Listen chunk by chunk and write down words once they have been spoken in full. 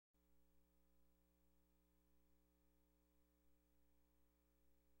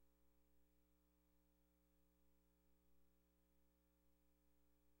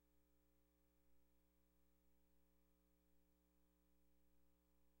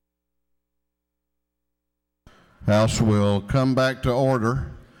House will come back to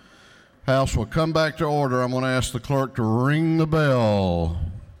order. House will come back to order. I'm going to ask the clerk to ring the bell.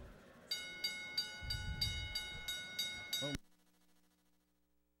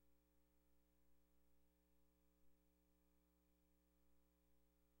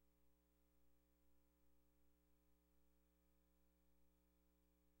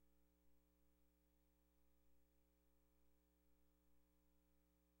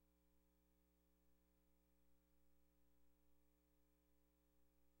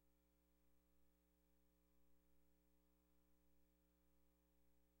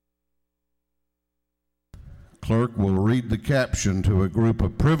 Clerk will read the caption to a group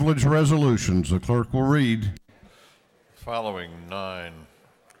of privileged resolutions. The clerk will read. Following 9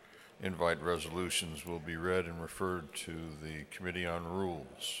 invite resolutions will be read and referred to the Committee on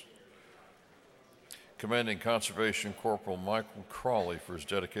Rules. Commending Conservation Corporal Michael Crawley for his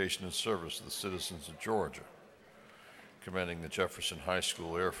dedication and service to the citizens of Georgia. Commending the Jefferson High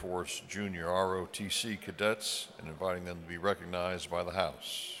School Air Force Junior ROTC cadets and inviting them to be recognized by the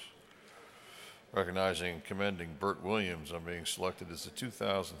House. Recognizing and commending Burt Williams on being selected as the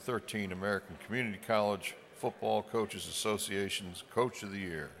 2013 American Community College Football Coaches Association's Coach of the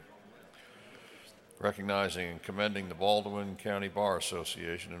Year. Recognizing and commending the Baldwin County Bar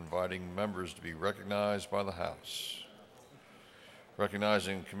Association and inviting members to be recognized by the House.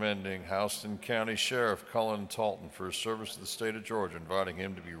 Recognizing and commending Houston County Sheriff Cullen Talton for his service to the state of Georgia, inviting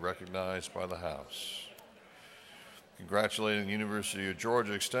him to be recognized by the House. Congratulating the University of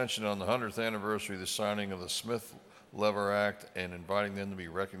Georgia Extension on the 100th anniversary of the signing of the Smith-Lever Act and inviting them to be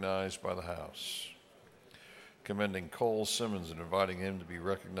recognized by the House. Commending Cole Simmons and inviting him to be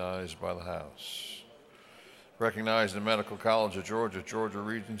recognized by the House. Recognizing the Medical College of Georgia, Georgia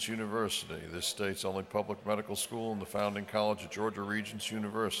Regents University, this state's only public medical school and the founding college of Georgia Regents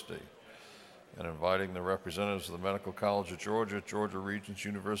University, and inviting the representatives of the Medical College of Georgia, Georgia Regents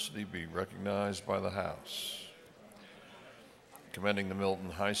University be recognized by the House. Commending the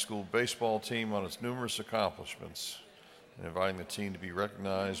Milton High School baseball team on its numerous accomplishments and inviting the team to be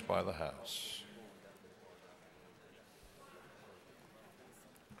recognized by the House.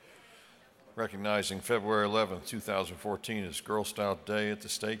 Recognizing February 11, 2014 as Girl Scout Day at the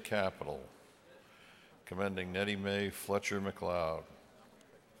State Capitol. Commending Nettie Mae Fletcher McLeod.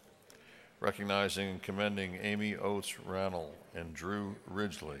 Recognizing and commending Amy Oates Rannell and Drew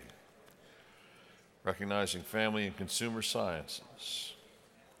Ridgely. Recognizing Family and Consumer Sciences.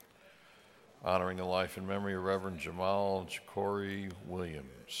 Honoring the life and memory of Reverend Jamal Jacori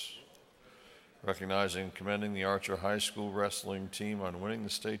Williams. Recognizing and commending the Archer High School wrestling team on winning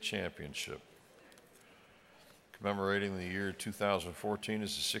the state championship. Commemorating the year 2014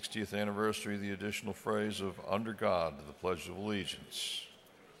 as the 60th anniversary of the additional phrase of Under God to the Pledge of Allegiance.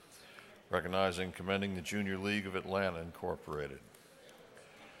 Recognizing and commending the Junior League of Atlanta Incorporated.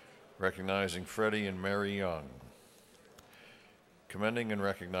 Recognizing Freddie and Mary Young. Commending and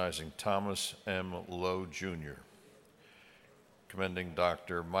recognizing Thomas M. Lowe, Jr. Commending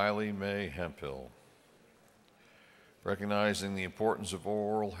Dr. Miley May Hemphill. Recognizing the importance of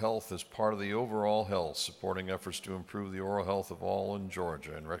oral health as part of the overall health, supporting efforts to improve the oral health of all in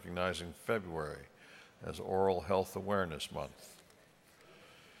Georgia, and recognizing February as Oral Health Awareness Month.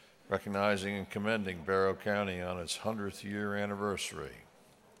 Recognizing and commending Barrow County on its 100th year anniversary.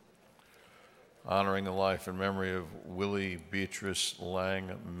 Honoring the life and memory of Willie Beatrice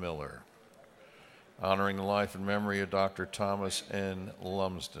Lang Miller. Honoring the life and memory of Dr. Thomas N.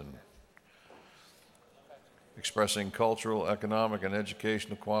 Lumsden. Expressing cultural, economic, and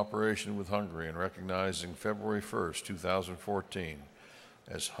educational cooperation with Hungary and recognizing February 1st, 2014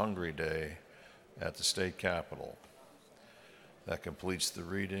 as Hungry Day at the State Capitol. That completes the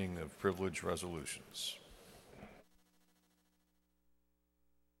reading of privilege resolutions.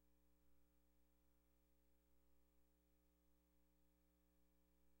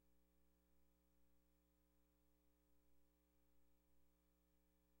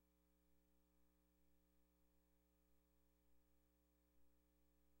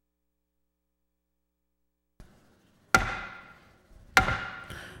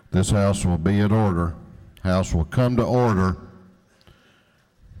 This House will be in order. House will come to order.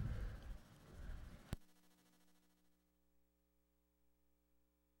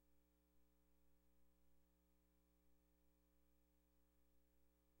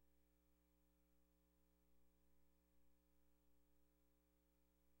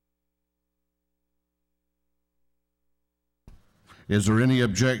 Is there any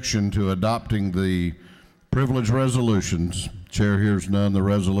objection to adopting the privilege resolutions? Chair hears none. The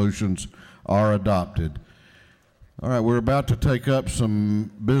resolutions are adopted. All right, we're about to take up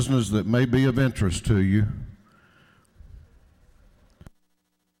some business that may be of interest to you.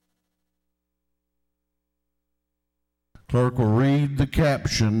 Clerk will read the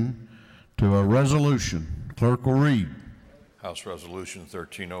caption to a resolution. Clerk will read. House Resolution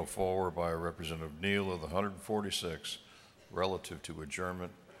 1304 by Representative Neal of the 146, relative to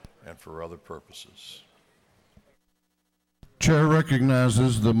adjournment and for other purposes. Chair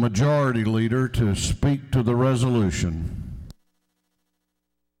recognizes the Majority Leader to speak to the resolution.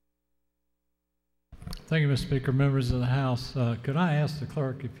 Thank you, Mr. Speaker. Members of the House, could I ask the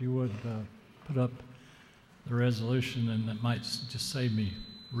clerk if you would put up the resolution, and that might just save me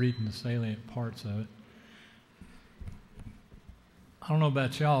reading the salient parts of it. I don't know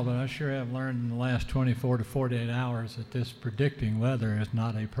about y'all, but I sure have learned in the last 24 to 48 hours that this predicting weather is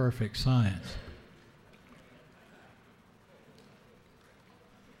not a perfect science.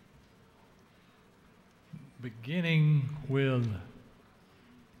 Beginning with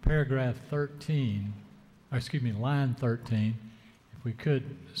paragraph 13, or excuse me, line 13, if we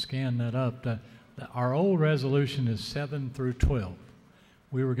could scan that up. Our old resolution is 7 through 12.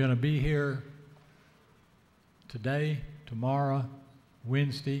 We were going to be here today, tomorrow,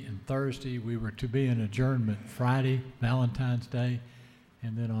 Wednesday, and Thursday. We were to be in adjournment Friday, Valentine's Day,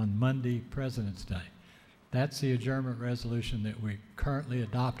 and then on Monday, President's Day. That's the adjournment resolution that we currently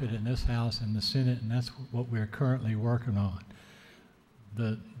adopted in this House and the Senate, and that's what we're currently working on.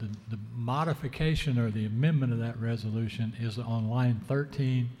 The modification or the amendment of that resolution is on line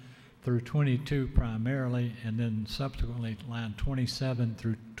 13 through 22 primarily, and then subsequently line 27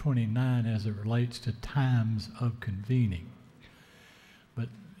 through 29 as it relates to times of convening. But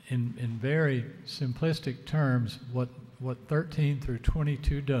in very simplistic terms, what 13 through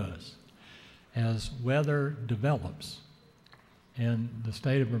 22 does, as weather develops and the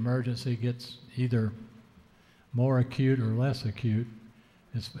state of emergency gets either more acute or less acute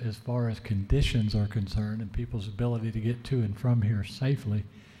as far as conditions are concerned and people's ability to get to and from here safely,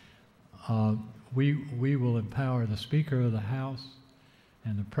 we will empower the Speaker of the House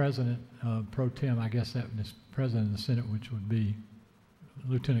and the President pro tem, I guess that is President of the Senate, which would be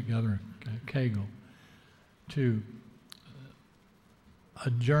Lieutenant Governor Cagle, to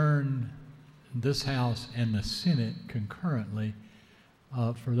adjourn this House and the Senate concurrently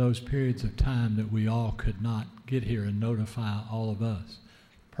for those periods of time that we all could not get here and notify all of us.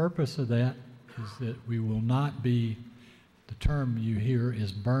 The purpose of that is that we will not be, the term you hear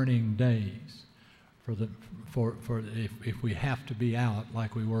is burning days if we have to be out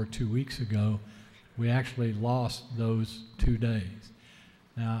like we were 2 weeks ago. We actually lost those 2 days.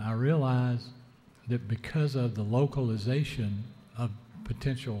 Now I realize that because of the localization of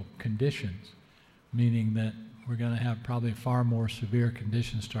potential conditions, meaning that we're going to have probably far more severe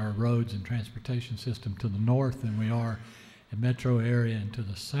conditions to our roads and transportation system to the north than we are in metro area and to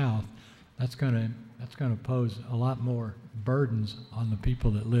the south, that's going to pose a lot more burdens on the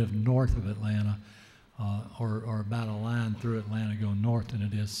people that live north of Atlanta, or about a line through Atlanta going north than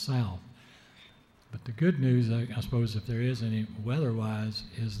it is south. But the good news, I suppose, if there is any weather-wise,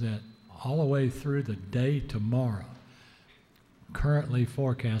 is that all the way through the day tomorrow, currently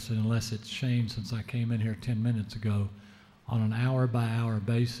forecasted, unless it's changed since I came in here 10 minutes ago, on an hour-by-hour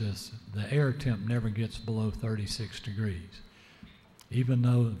basis, the air temp never gets below 36 degrees, even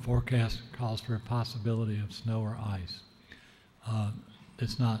though the forecast calls for a possibility of snow or ice.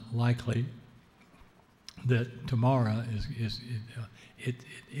 It's not likely that tomorrow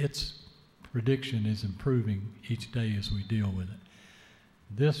its prediction is improving each day as we deal with it.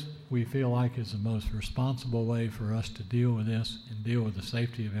 This, we feel like, is the most responsible way for us to deal with this and deal with the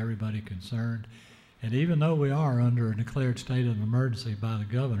safety of everybody concerned. And even though we are under a declared state of emergency by the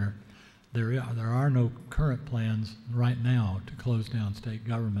governor, there are no current plans right now to close down state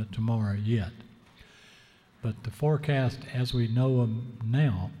government tomorrow yet. But the forecast as we know them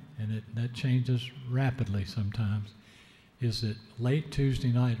now, and that changes rapidly sometimes, is that late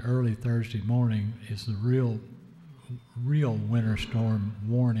Tuesday night, early Thursday morning is the real winter storm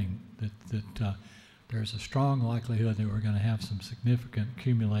warning that there's a strong likelihood that we're going to have some significant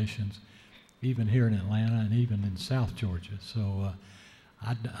accumulations even here in Atlanta and even in South Georgia. So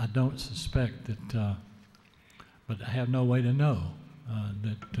I don't suspect that, but I have no way to know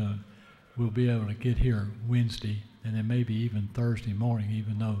that we'll be able to get here Wednesday and then maybe even Thursday morning,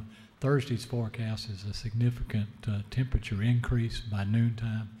 even though Thursday's forecast is a significant temperature increase by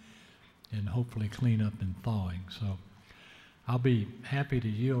noontime and hopefully clean up and thawing. So I'll be happy to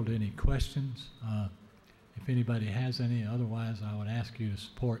yield any questions if anybody has any. Otherwise, I would ask you to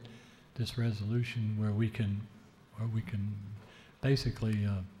support this resolution where we can basically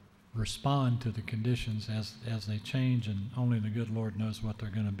respond to the conditions as they change, and only the good Lord knows what they're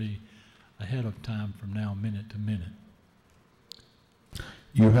going to be ahead of time from now minute to minute.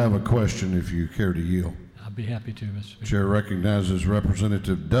 You have a question if you care to yield. I'd be happy to, Mr. Speaker. Chair recognizes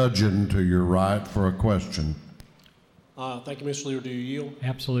Representative Dudgeon to your right for a question. Thank you, Mr. Leader. Do you yield?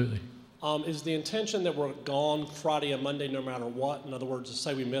 Absolutely. Is the intention that we're gone Friday and Monday no matter what? In other words,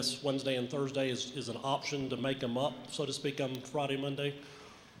 say we miss Wednesday and Thursday is an option to make them up, so to speak, on Friday, Monday?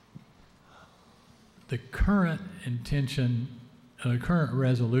 The current intention, current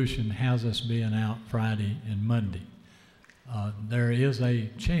resolution has us being out Friday and Monday. There is a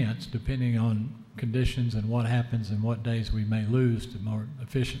chance, depending on conditions and what happens and what days we may lose to more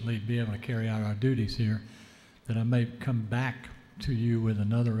efficiently be able to carry out our duties here, that I may come back to you with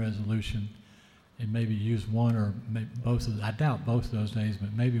another resolution and maybe use one or maybe both of, I doubt both of those days,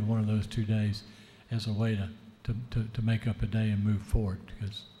 but maybe one of those 2 days as a way to make up a day and move forward.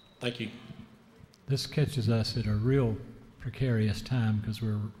 Because thank you. this catches us at a real precarious time because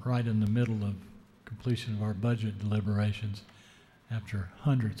we're right in the middle of completion of our budget deliberations after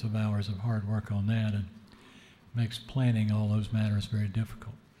hundreds of hours of hard work on that, and makes planning all those matters very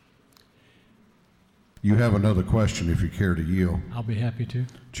difficult. You have another question if you care to yield. I'll be happy to.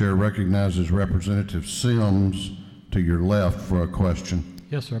 Chair recognizes Representative Sims to your left for a question.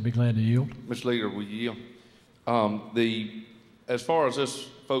 Yes, sir. I'll be glad to yield. Mr. Leader, will you yield? As far as us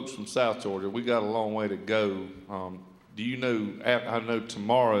folks from South Georgia, we got a long way to go. Do you know, I know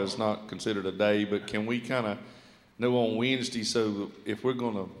tomorrow is not considered a day, but can we kind of know on Wednesday, so if we're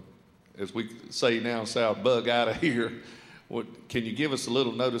going to, as we say now, South, bug out of here, can you give us a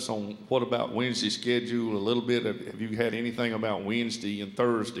little notice on what about Wednesday's schedule, a little bit? Have you had anything about Wednesday and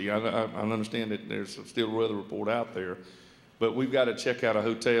Thursday? I understand that there's still a weather report out there, but we've got to check out of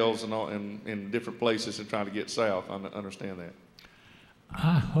hotels and all in different places and try to get south. I understand that.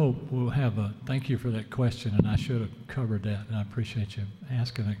 I hope we'll have thank you for that question, and I should have covered that, and I appreciate you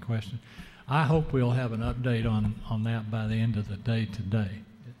asking that question. I hope we'll have an update on that by the end of the day today.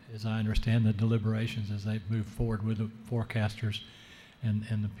 As I understand the deliberations as they move forward with the forecasters and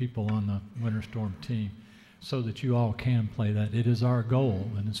the people on the winter storm team, so that you all can play that. It is our goal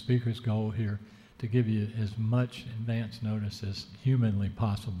and the Speaker's goal here to give you as much advance notice as humanly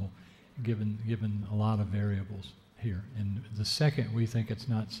possible, given a lot of variables here. And the second we think it's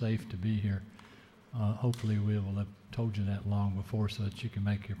not safe to be here, hopefully we will have told you that long before so that you can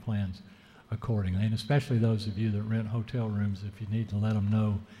make your plans accordingly. And especially those of you that rent hotel rooms, if you need to let them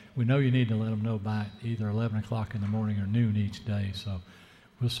know, we know you need to let them know by either 11 o'clock in the morning or noon each day. So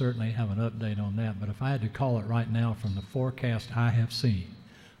we'll certainly have an update on that. But if I had to call it right now from the forecast I have seen,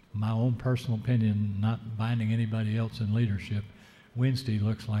 my own personal opinion, not binding anybody else in leadership, Wednesday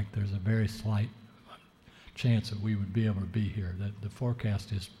looks like there's a very slight chance that we would be able to be here. That the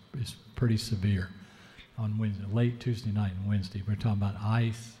forecast is pretty severe on Wednesday, late Tuesday night and Wednesday. We're talking about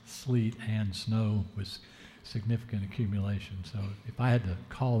ice, sleet, and snow with significant accumulation. So if I had to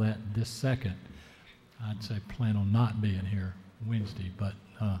call that this second, I'd say plan on not being here Wednesday, but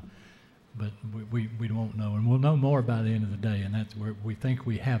we won't know, and we'll know more by the end of the day, and that's where we think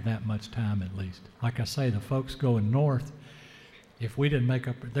we have that much time at least. Like I say, the folks going north, if we didn't make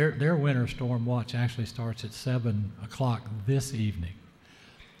up, their winter storm watch actually starts at 7 o'clock this evening.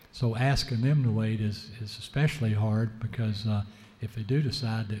 So asking them to wait is especially hard because if they do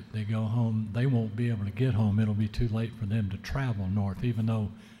decide that they go home, they won't be able to get home. It'll be too late for them to travel north, even though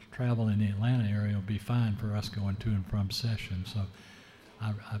travel in the Atlanta area will be fine for us going to and from session. So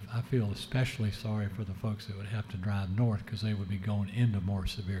I feel especially sorry for the folks that would have to drive north because they would be going into more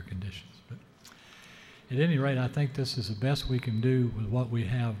severe conditions. But at any rate, I think this is the best we can do with what we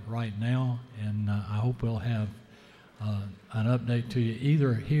have right now, and I hope we'll have an update to you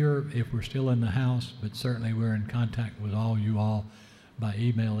either here if we're still in the House, but certainly we're in contact with all you all by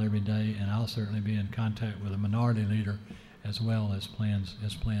email every day, and I'll certainly be in contact with the minority leader as well as plans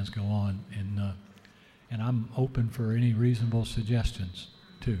go on, and I'm open for any reasonable suggestions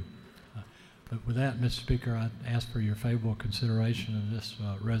too. But with that, Mr. Speaker, I ask for your favorable consideration of this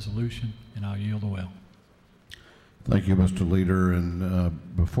resolution, and I'll yield the well. Thank you, Mr. Leader.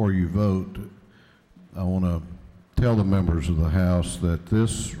 And before you vote, I want to tell the members of the House that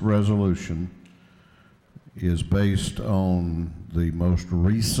this resolution is based on the most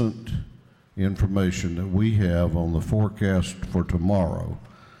recent information that we have on the forecast for tomorrow,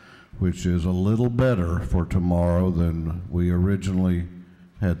 which is a little better for tomorrow than we originally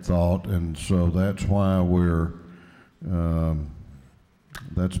had thought, and so that's why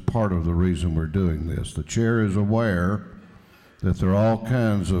that's part of the reason we're doing this. The chair is aware that there are all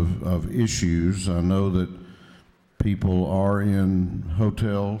kinds of issues. I know that people are in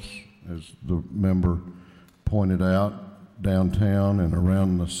hotels, as the member pointed out, downtown and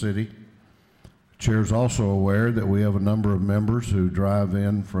around the city. The chair's also aware that we have a number of members who drive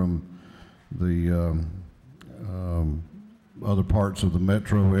in from the other parts of the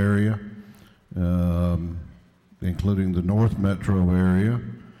metro area, including the North Metro area.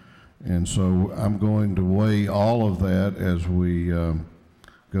 And so I'm going to weigh all of that as we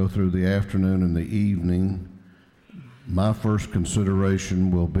go through the afternoon and the evening. My first consideration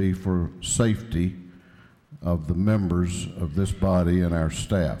will be for safety of the members of this body and our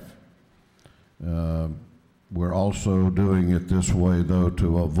staff. We're also doing it this way, though,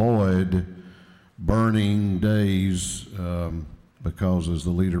 to avoid burning days, because, as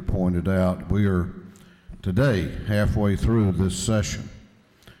the leader pointed out, we are today halfway through this session.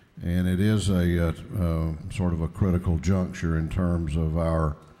 And it is a sort of a critical juncture in terms of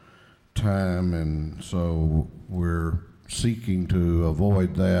our time, and so we're seeking to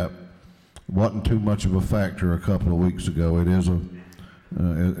avoid that. Wasn't too much of a factor a couple of weeks ago. It is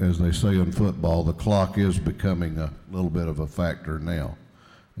as they say in football, the clock is becoming a little bit of a factor now,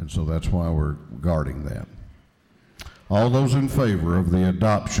 and so that's why we're guarding that. All those in favor of the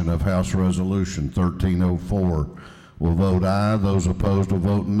adoption of House Resolution 1304 will vote aye. Those opposed will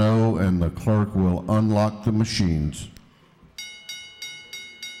vote no, and the clerk will unlock the machines.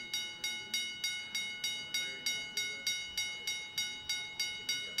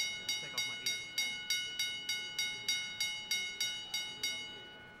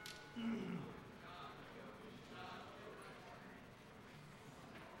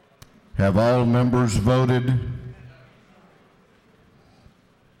 Have all members voted?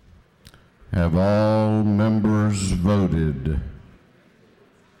 Have all members voted?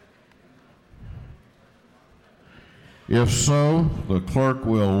 If so, the clerk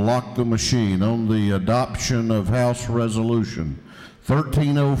will lock the machine on the adoption of House Resolution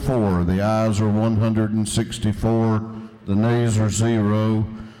 1304. The ayes are 164, the nays are 0.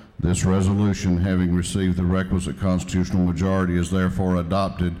 This resolution, having received the requisite constitutional majority, is therefore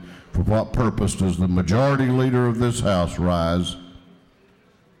adopted. For what purpose does the majority leader of this House rise?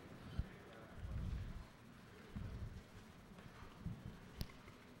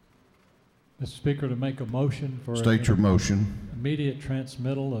 Mr. Speaker, to make a motion for State your motion. immediate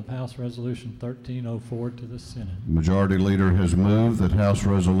transmittal of House Resolution 1304 to the Senate. The majority leader has moved that House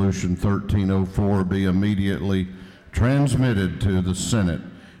Resolution 1304 be immediately transmitted to the Senate.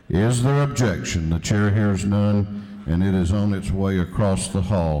 Is there objection? The chair hears none, and it is on its way across the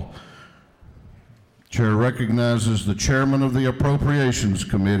hall. Chair recognizes the chairman of the Appropriations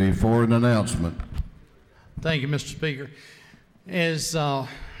Committee for an announcement. Thank you, Mr. Speaker. As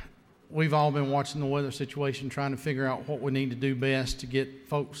we've all been watching the weather situation, trying to figure out what we need to do best to get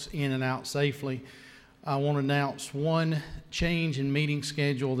folks in and out safely, I want to announce one change in meeting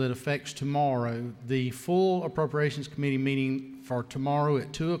schedule that affects tomorrow. The full Appropriations Committee meeting for tomorrow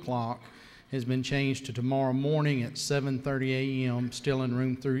at 2 o'clock has been changed to tomorrow morning at 7:30 a.m., still in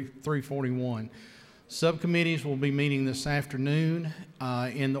room 341. Subcommittees will be meeting this afternoon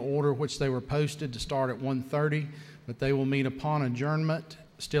in the order which they were posted to start at 1:30, but they will meet upon adjournment,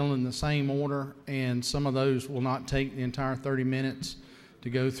 still in the same order, and some of those will not take the entire 30 minutes to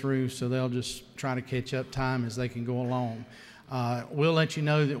go through, so they'll just try to catch up time as they can go along. We'll let you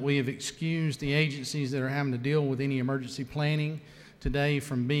know that we have excused the agencies that are having to deal with any emergency planning today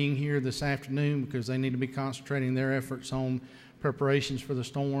from being here this afternoon because they need to be concentrating their efforts on preparations for the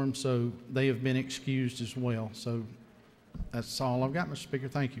storm, so they have been excused as well. So that's all I've got, Mr. Speaker.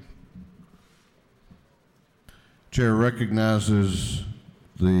 Thank you. Chair recognizes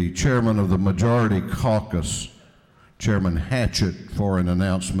the chairman of the Majority Caucus, Chairman Hatchett, for an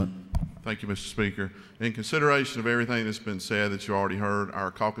announcement. Thank you, Mr. Speaker. In consideration of everything that's been said that you already heard,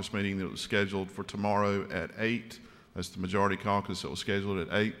 our caucus meeting that was scheduled for tomorrow at 8, that's the Majority Caucus that was scheduled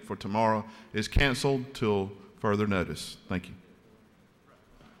at 8 for tomorrow, is canceled till further notice. Thank you.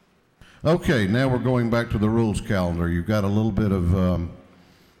 Okay, now we're going back to the rules calendar. You've got a little bit of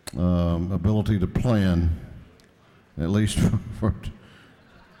ability to plan, at least for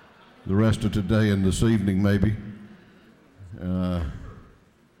the rest of today and this evening, maybe.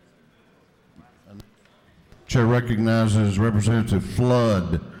 Chair recognizes Representative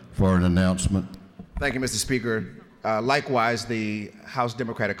Flood for an announcement. Thank you, Mr. Speaker. Likewise, the House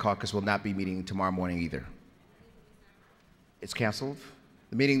Democratic Caucus will not be meeting tomorrow morning either. It's canceled.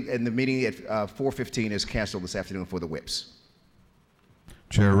 The meeting at 4:15 is canceled this afternoon for the whips.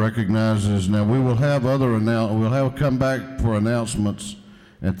 Chair recognizes, now we will have we'll come back for announcements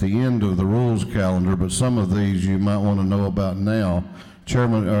at the end of the rules calendar, but some of these you might want to know about now. Chair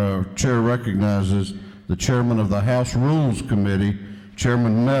recognizes the chairman of the House Rules Committee,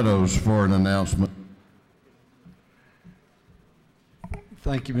 Chairman Meadows, for an announcement.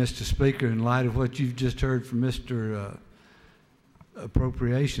 Thank you, Mr. Speaker. In light of what you've just heard from Mr.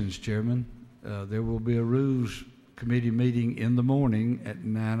 Appropriations Chairman, There will be a Rules Committee meeting in the morning at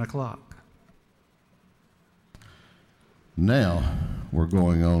 9 o'clock. Now, we're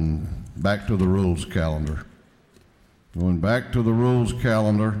going on back to the rules calendar. Going back to the rules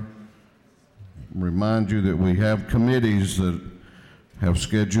calendar, remind you that we have committees that have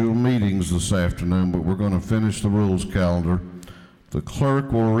scheduled meetings this afternoon, but we're going to finish the rules calendar. The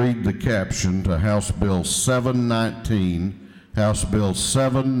clerk will read the caption to House Bill 719. House Bill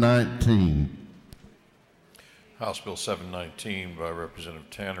 719. House Bill 719 by Representative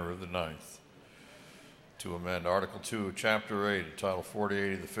Tanner of the 9th. To amend Article 2 of Chapter 8 of Title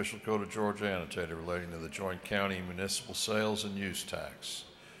 48 of the Official Code of Georgia Annotated relating to the joint county municipal sales and use tax.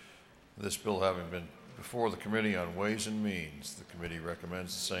 This bill having been before the Committee on Ways and Means, the committee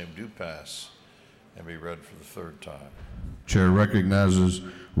recommends the same do pass and be read for the third time. Chair recognizes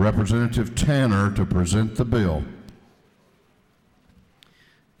Representative Tanner to present the bill.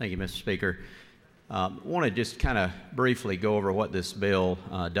 Thank you, Mr. Speaker. I want to just kind of briefly go over what this bill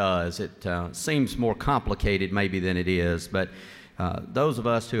does. It seems more complicated maybe than it is, but those of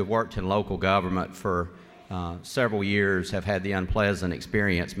us who have worked in local government for several years have had the unpleasant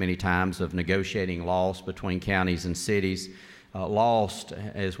experience many times of negotiating loss between counties and cities. Lost,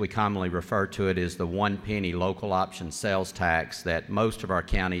 as we commonly refer to it, is the 1 penny local option sales tax that most of our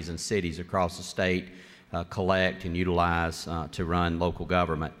counties and cities across the state collect and utilize to run local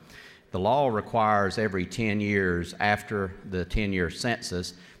government. The law requires every 10 years after the 10-year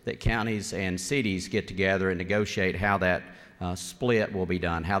census that counties and cities get together and negotiate how that split will be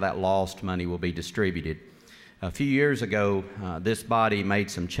done, how that lost money will be distributed. A few years ago, this body made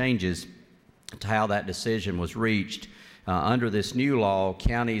some changes to how that decision was reached. Under this new law,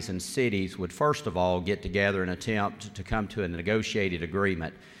 counties and cities would first of all get together and attempt to come to a negotiated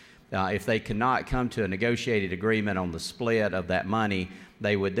agreement. If they could not come to a negotiated agreement on the split of that money,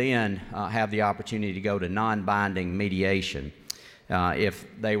 they would then have the opportunity to go to non-binding mediation. If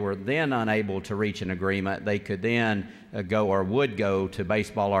they were then unable to reach an agreement, they could then go or would go to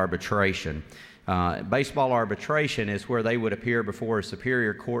baseball arbitration. Baseball arbitration is where they would appear before a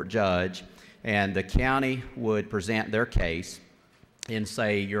superior court judge, and the county would present their case and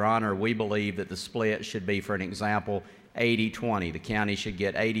say, Your Honor, we believe that the split should be, for an example, 80-20. The county should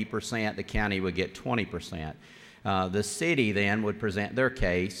get 80%, the county would get 20%. The city then would present their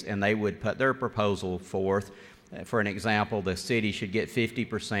case and they would put their proposal forth. For an example, the city should get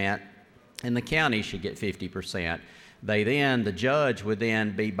 50% and the county should get 50%. The judge would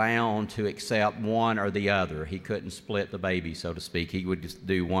then be bound to accept one or the other. He couldn't split the baby, so to speak. He would just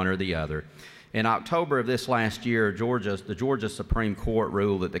do one or the other. In October of this last year, the Georgia Supreme Court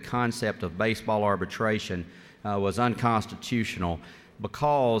ruled that the concept of baseball arbitration was unconstitutional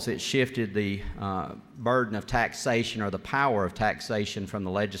because it shifted the burden of taxation or the power of taxation from the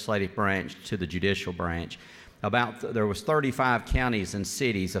legislative branch to the judicial branch. There was 35 counties and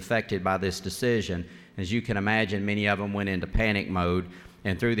cities affected by this decision. As you can imagine, many of them went into panic mode,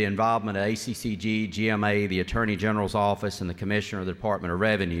 and through the involvement of ACCG, GMA, the Attorney General's Office, and the Commissioner of the Department of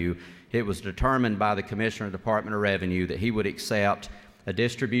Revenue, it was determined by the Commissioner of the Department of Revenue that he would accept a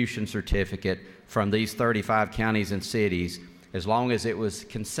distribution certificate from these 35 counties and cities as long as it was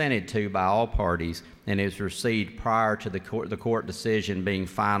consented to by all parties and is received prior to the court decision being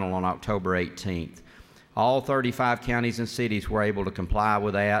final on October 18th. All 35 counties and cities were able to comply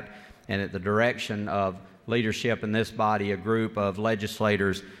with that, and at the direction of leadership in this body, a group of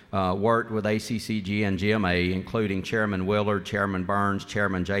legislators worked with ACCG and GMA, including Chairman Willard, Chairman Burns,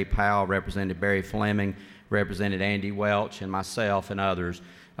 Chairman Jay Powell, Representative Barry Fleming, Representative Andy Welch, and myself and others.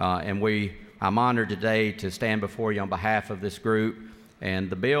 I'm honored today to stand before you on behalf of this group, and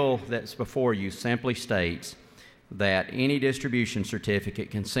the bill that's before you simply states that any distribution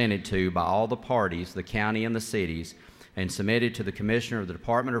certificate consented to by all the parties, the county and the cities, and submitted to the Commissioner of the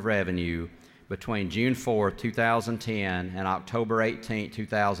Department of Revenue between June 4, 2010 and October 18,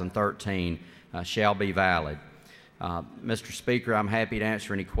 2013 shall be valid. Mr. Speaker, I'm happy to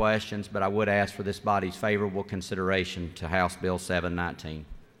answer any questions, but I would ask for this body's favorable consideration to House Bill 719.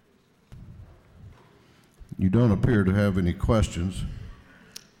 You don't appear to have any questions.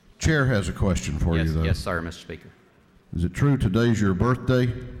 Chair has a question for you, though. Yes, sir, Mr. Speaker. Is it true today's your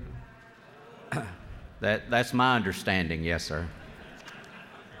birthday? That's my understanding, yes, sir.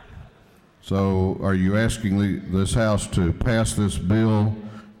 So are you asking this House to pass this bill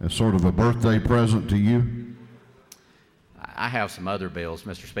as sort of a birthday present to you? I have some other bills,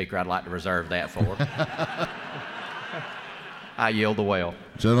 Mr. Speaker, I'd like to reserve that for. I yield the well.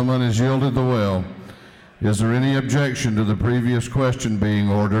 Gentleman has yielded the well. Is there any objection to the previous question being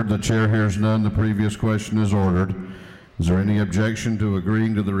ordered? The chair hears none. The previous question is ordered. Is there any objection to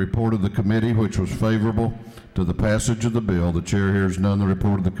agreeing to the report of the committee, which was favorable to the passage of the bill? The chair hears none. The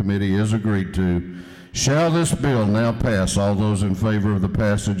report of the committee is agreed to. Shall this bill now pass? All those in favor of the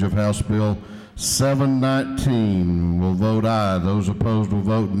passage of House Bill 719 will vote aye. Those opposed will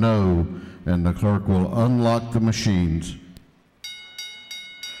vote no. And the clerk will unlock the machines.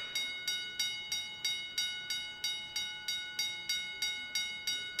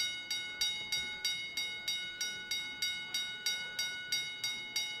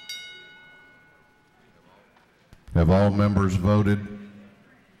 Have all members voted?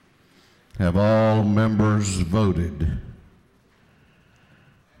 Have all members voted?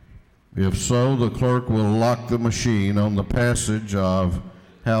 If so, the clerk will lock the machine on the passage of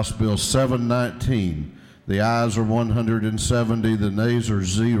House Bill 719. The ayes are 170, the nays are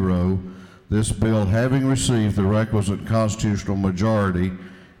 0. This bill, having received the requisite constitutional majority,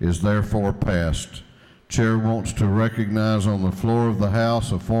 is therefore passed. Chair wants to recognize on the floor of the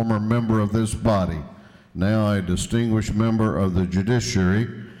House a former member of this body, now a distinguished member of the judiciary,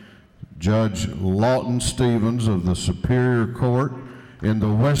 Judge Lawton Stevens of the Superior Court in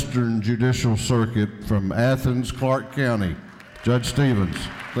the Western Judicial Circuit from Athens, Clark County. Judge Stevens,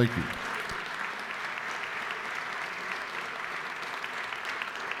 thank you.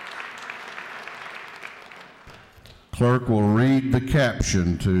 Clerk will read the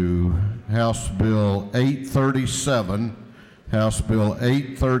caption to House Bill 837. House Bill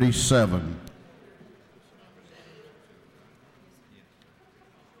 837.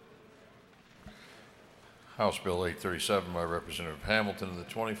 House Bill 837 by Representative Hamilton of the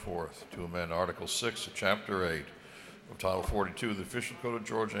 24th to amend Article 6 of Chapter 8 of Title 42 of the Official Code of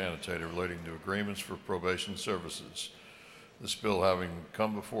Georgia Annotated relating to agreements for probation services. This bill having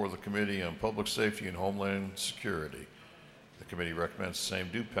come before the Committee on Public Safety and Homeland Security, the committee recommends the same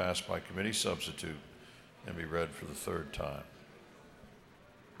do pass by committee substitute and be read for the third time.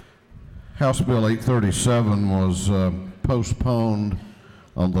 House Bill 837 was postponed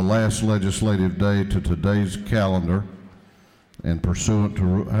on the last legislative day to today's calendar, and pursuant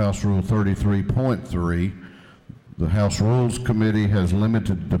to House Rule 33.3, the House Rules Committee has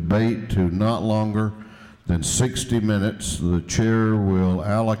limited debate to not longer than 60 minutes. The chair will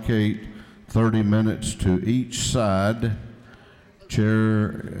allocate 30 minutes to each side.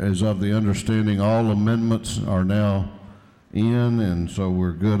 Chair is of the understanding all amendments are now in, and so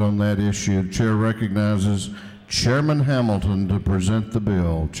we're good on that issue. Chair recognizes Chairman Hamilton to present the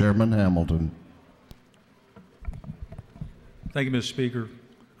bill. Chairman Hamilton. Thank you, Mr. Speaker.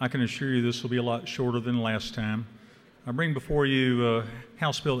 I can assure you this will be a lot shorter than last time. I bring before you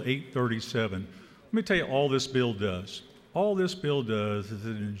House Bill 837. Let me tell you all this bill does. All this bill does is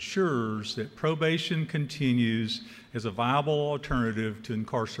it ensures that probation continues as a viable alternative to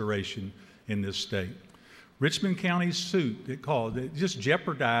incarceration in this state. Richmond County's suit it just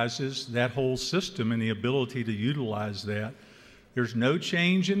jeopardizes that whole system and the ability to utilize that. There's no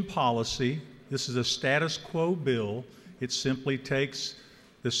change in policy. This is a status quo bill. It simply takes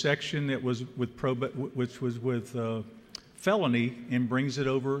the section that was with felony and brings it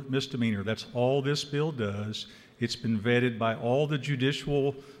over misdemeanor. That's all this bill does. It's been vetted by all the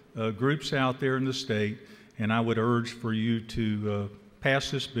judicial groups out there in the state, and I would urge for you to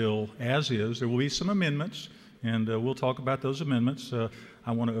pass this bill as is. There will be some amendments, and we'll talk about those amendments. I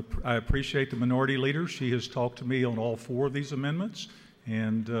appreciate the minority leader. She has talked to me on all 4 of these amendments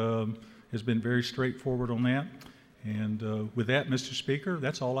and has been very straightforward on that. And with that, Mr. Speaker,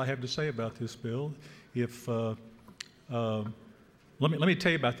 that's all I have to say about this bill. Let me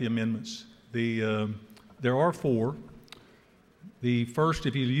tell you about the amendments. There are 4. The first,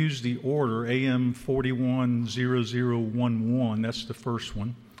 if you use the order, AM 410011, that's the first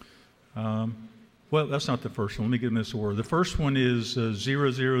one. Well, that's not the first one. Let me give them this order. The first one is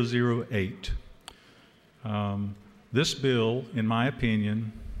 0008. This bill, in my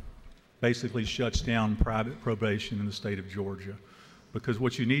opinion, basically shuts down private probation in the state of Georgia. Because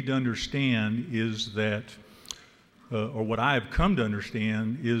what you need to understand is that, or what I have come to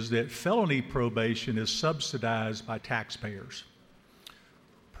understand, is that felony probation is subsidized by taxpayers.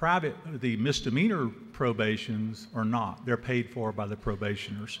 The misdemeanor probations are not. They're paid for by the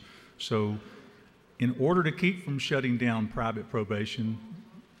probationers. So in order to keep from shutting down private probation,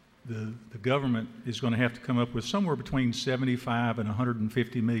 the government is going to have to come up with somewhere between $75 and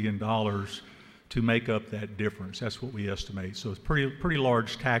 $150 million to make up that difference. That's what we estimate. So it's a pretty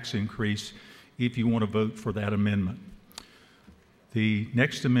large tax increase if you want to vote for that amendment. The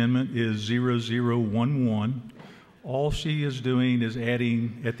next amendment is 0011. All she is doing is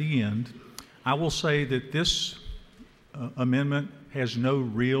adding at the end. I will say that this amendment has no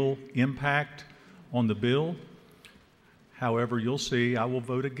real impact on the bill. However, you'll see I will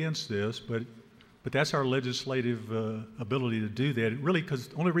vote against this, but that's our legislative ability to do that. Really, because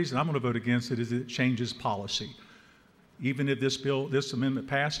the only reason I'm going to vote against it is it changes policy. Even if this amendment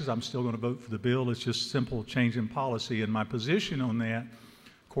passes, I'm still going to vote for the bill. It's just simple change in policy. And my position on that,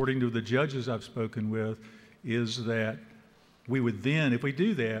 according to the judges I've spoken with, is that we would then, if we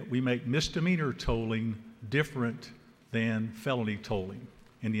do that, we make misdemeanor tolling different than felony tolling.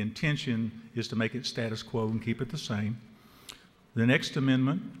 And the intention is to make it status quo and keep it the same. The next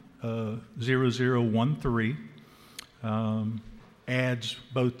amendment, 0013, adds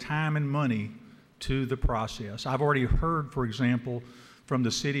both time and money to the process. I've already heard, for example, from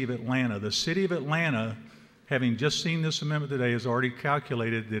the City of Atlanta. The City of Atlanta, having just seen this amendment today, has already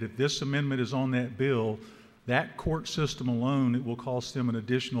calculated that if this amendment is on that bill, that court system alone, it will cost them an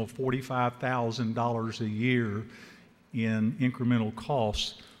additional $45,000 a year in incremental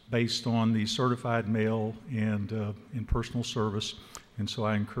costs based on the certified mail and in personal service. And so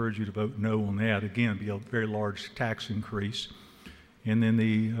I encourage you to vote no on that. Again, it'd be a very large tax increase. And then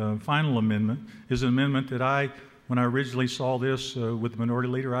the final amendment is an amendment that when I originally saw this with the minority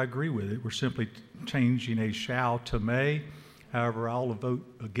leader, I agree with it. We're simply changing a shall to may. However, I'll vote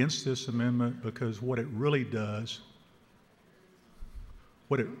against this amendment because what it really does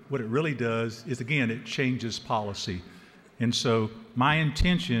is, again, it changes policy. And so my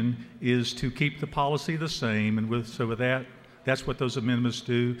intention is to keep the policy the same, and with that, that's what those amendments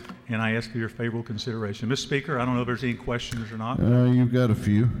do, and I ask for your favorable consideration. Mr. Speaker, I don't know if there's any questions or not. You've got a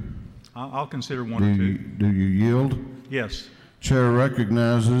few. I'll consider one or two. Do you yield? Yes. Chair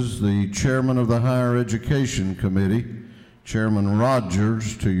recognizes the chairman of the Higher Education Committee, Chairman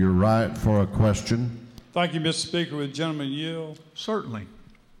Rogers, to your right for a question. Thank you, Mr. Speaker. Would the gentleman yield? Certainly.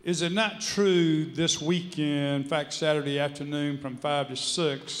 Is it not true this weekend, in fact, Saturday afternoon from 5 to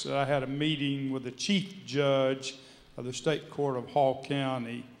 6, that I had a meeting with the chief judge of the State Court of Hall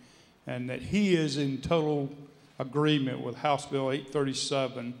County, and that he is in total agreement with House Bill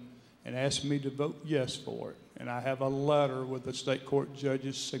 837 and asked me to vote yes for it? And I have a letter with the State Court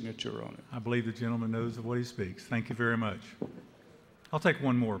judge's signature on it. I believe the gentleman knows of what he speaks. Thank you very much. I'll take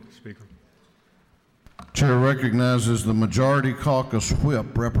one more, Speaker. Chair recognizes the Majority Caucus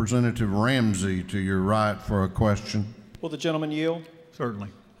Whip, Representative Ramsey, to your right for a question. Will the gentleman yield? Certainly.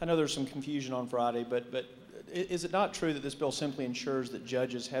 I know there's some confusion on Friday, but is it not true that this bill simply ensures that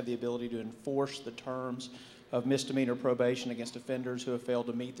judges have the ability to enforce the terms of misdemeanor probation against offenders who have failed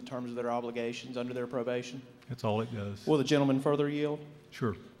to meet the terms of their obligations under their probation? That's all it does. Will the gentleman further yield?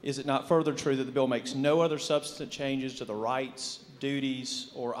 Sure. Is it not further true that the bill makes no other substantive changes to the rights,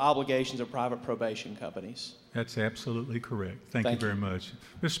 duties, or obligations of private probation companies? That's absolutely correct. Thank you very much.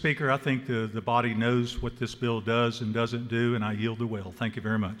 Mr. Speaker, I think the body knows what this bill does and doesn't do, and I yield the will. Thank you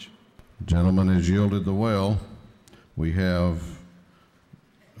very much. The gentleman has yielded the well. We have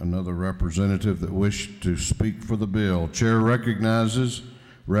another representative that wished to speak for the bill. Chair recognizes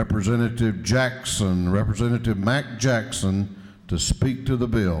Representative Jackson, Representative Mac Jackson, to speak to the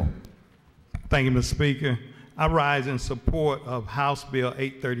bill. Thank you, Mr. Speaker. I rise in support of House Bill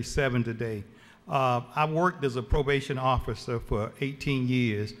 837 today. I worked as a probation officer for 18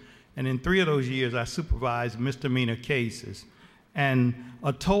 years, and in 3 of those years I supervised misdemeanor cases. And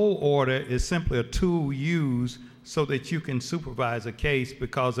a toll order is simply a tool used so that you can supervise a case,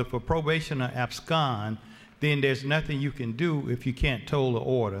 because if a probationer abscond, then there's nothing you can do if you can't toll the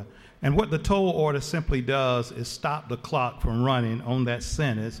order. And what the toll order simply does is stop the clock from running on that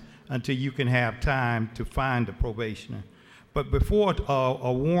sentence until you can have time to find the probationer. But before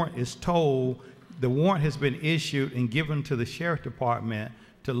a warrant is tolled, the warrant has been issued and given to the sheriff department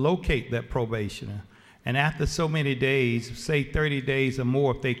to locate that probationer. And after so many days, say 30 days or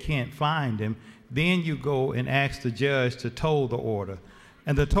more, if they can't find him, then you go and ask the judge to toll the order.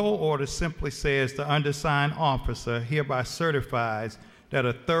 And the toll order simply says the undersigned officer hereby certifies that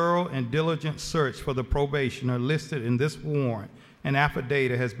a thorough and diligent search for the probationer listed in this warrant and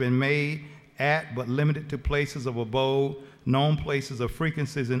affidavit has been made at but limited to places of abode, known places of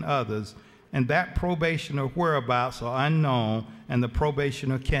frequencies, and others, and that probationer whereabouts are unknown and the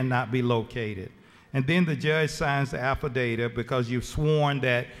probationer cannot be located. And then the judge signs the affidavit because you've sworn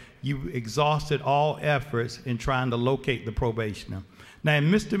that you exhausted all efforts in trying to locate the probationer. Now, in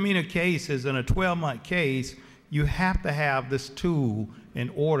misdemeanor cases, in a 12-month case, you have to have this tool in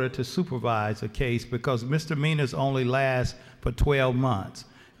order to supervise a case, because misdemeanors only last for 12 months.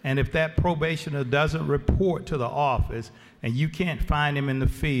 And if that probationer doesn't report to the office and you can't find him in the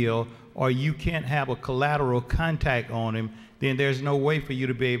field, or you can't have a collateral contact on him, then there's no way for you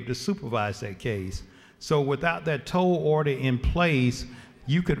to be able to supervise that case. So without that toll order in place,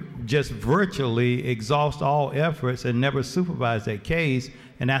 you could just virtually exhaust all efforts and never supervise that case.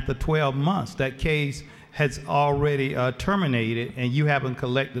 And after 12 months, that case has already terminated, and you haven't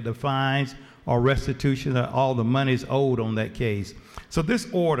collected the fines or restitution of all the monies owed on that case. So this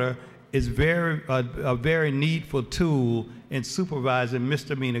order is a very needful tool in supervising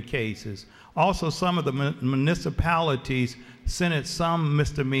misdemeanor cases. Also, some of the municipalities sentenced some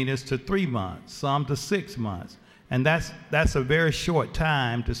misdemeanors to 3 months, some to 6 months. And that's a very short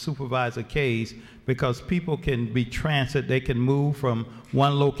time to supervise a case, because people can be transit, they can move from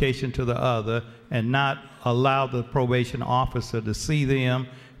one location to the other and not allow the probation officer to see them,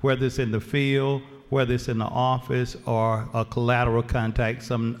 whether it's in the field, whether it's in the office, or a collateral contact,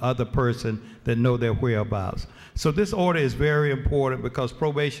 some other person that know their whereabouts. So this order is very important because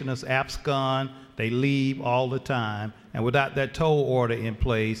probationers abscond, they leave all the time, and without that toll order in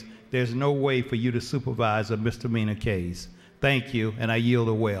place, there's no way for you to supervise a misdemeanor case. Thank you, and I yield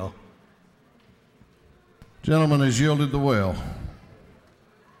the well. Gentleman has yielded the well.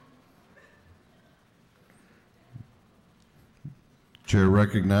 Chair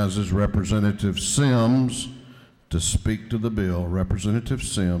recognizes Representative Sims to speak to the bill. Representative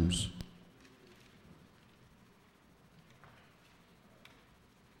Sims.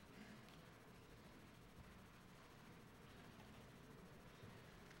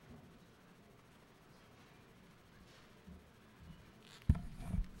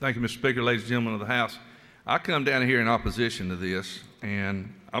 Thank you, Mr. Speaker, ladies and gentlemen of the House. I come down here in opposition to this,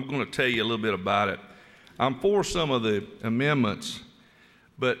 and I'm going to tell you a little bit about it. I'm for some of the amendments,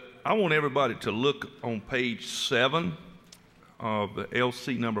 but I want everybody to look on page 7 of the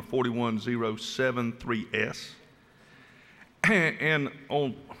LC number 41073S, and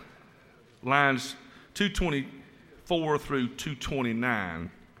on lines 224 through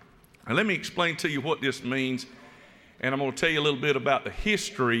 229. And let me explain to you what this means, and I'm going to tell you a little bit about the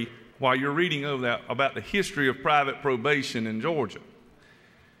history while you're reading over that, about the history of private probation in Georgia.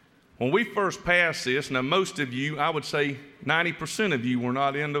 When we first passed this, now most of you, I would say 90% of you, were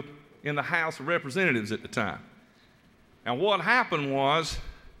not in the House of Representatives at the time. And what happened was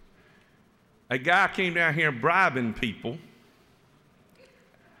a guy came down here bribing people.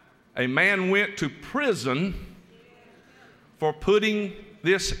 A man went to prison for putting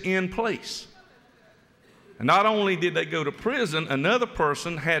this in place. And not only did they go to prison, another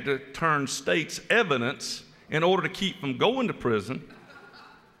person had to turn state's evidence in order to keep them going to prison.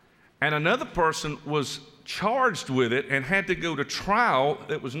 And another person was charged with it and had to go to trial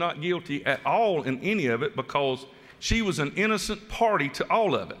that was not guilty at all in any of it, because she was an innocent party to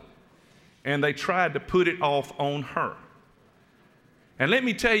all of it. And they tried to put it off on her. And let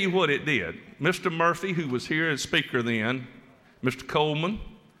me tell you what it did. Mr. Murphy, who was here as Speaker then, Mr. Coleman,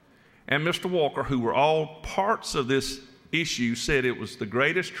 and Mr. Walker, who were all parts of this issue, said it was the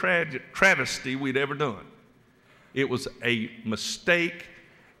greatest travesty we'd ever done. It was a mistake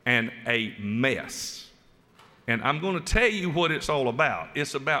and a mess. And I'm going to tell you what it's all about.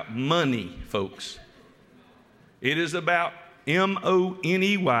 It's about money, folks. It is about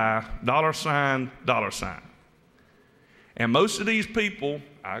M-O-N-E-Y, $. And most of these people,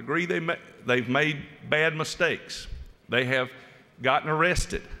 I agree, they've made bad mistakes. They have gotten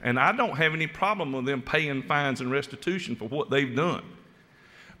arrested. And I don't have any problem with them paying fines and restitution for what they've done.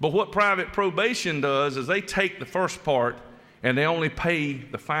 But what private probation does is they take the first part and they only pay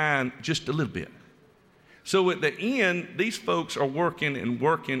the fine just a little bit. So at the end, these folks are working and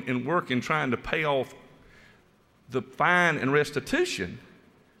working and working, trying to pay off the fine and restitution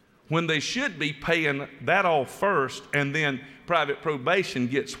when they should be paying that off first, and then private probation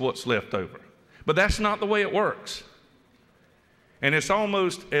gets what's left over. But that's not the way it works. And it's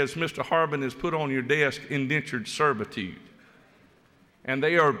almost, as Mr. Harbin has put on your desk, indentured servitude. And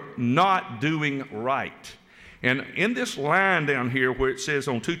they are not doing right. And in this line down here where it says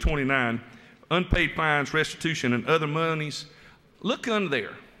on 229, unpaid fines, restitution, and other monies, look under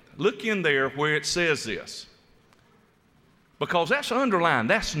there. Look in there where it says this. Because that's underlined.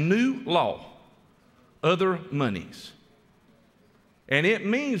 That's new law. Other monies. And it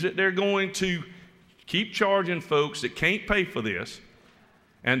means that they're going to keep charging folks that can't pay for this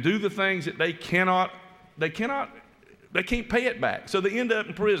and do the things that they can't pay it back. So they end up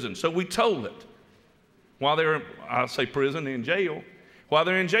in prison. So we toll it. While they're, I'll say prison, in jail. While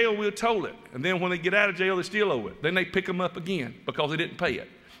they're in jail, we'll toll it. And then when they get out of jail, they still owe it. Then they pick them up again because they didn't pay it.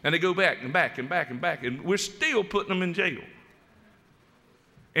 And they go back and back and back and back. And we're still putting them in jail.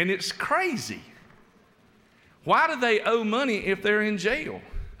 And it's crazy. Why do they owe money if they're in jail?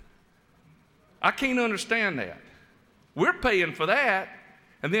 I can't understand that. We're paying for that,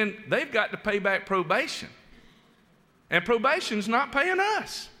 and then they've got to pay back probation. And probation's not paying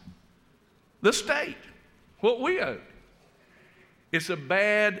us, the state, what we owe. It's a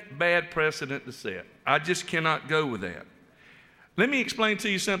bad, bad precedent to set. I just cannot go with that. Let me explain to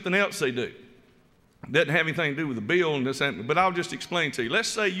you something else they do. Doesn't have anything to do with the bill and this, but I'll just explain to you. Let's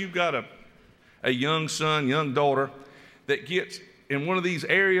say you've got a young son, young daughter that gets in one of these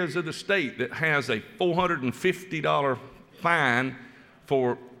areas of the state that has a $450 fine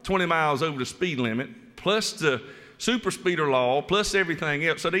for 20 miles over the speed limit, plus the super speeder law, plus everything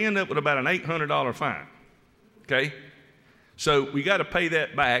else. So they end up with about an $800 fine, okay? So we got to pay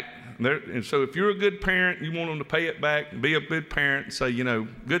that back. And so if you're a good parent, you want them to pay it back, be a good parent, and say, you know,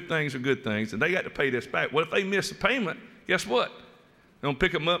 good things are good things, and they got to pay this back. Well, if they miss a payment, guess what? They're going to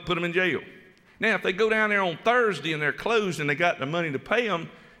pick them up, put them in jail. Now, if they go down there on Thursday and they're closed and they got the money to pay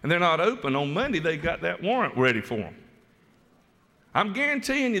them and they're not open on Monday, they got that warrant ready for them. I'm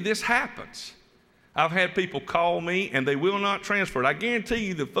guaranteeing you this happens. I've had people call me and they will not transfer it. I guarantee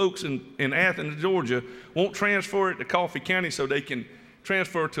you the folks in Athens, Georgia won't transfer it to Coffee County so they can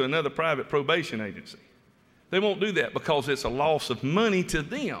transfer it to another private probation agency. They won't do that because it's a loss of money to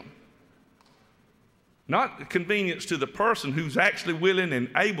them. Not convenience to the person who's actually willing and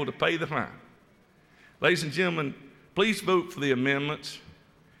able to pay the fine. Ladies and gentlemen, please vote for the amendments.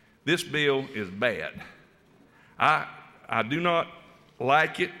 This bill is bad. I do not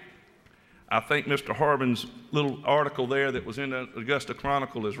like it. I think Mr. Harbin's little article there that was in the Augusta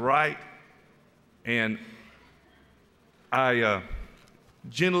Chronicle is right. And I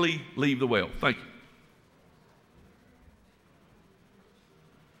gently leave the well. Thank you.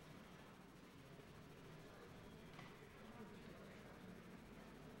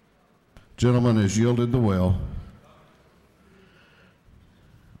 Gentleman has yielded the well.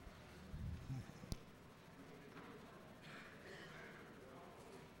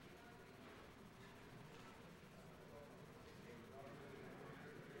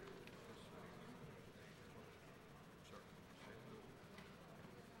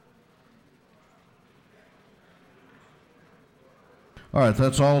 All right,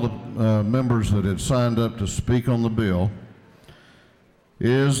 that's all the members that had signed up to speak on the bill.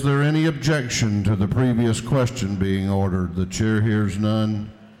 Is there any objection to the previous question being ordered? The chair hears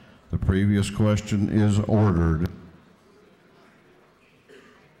none. The previous question is ordered.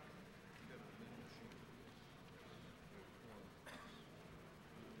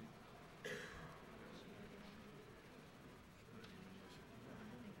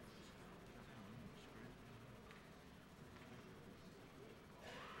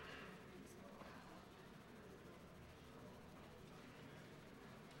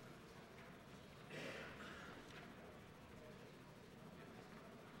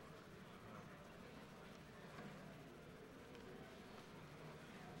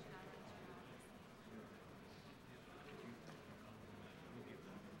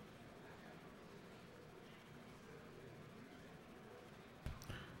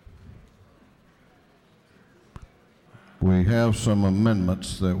 We have some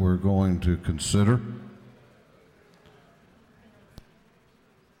amendments that we're going to consider.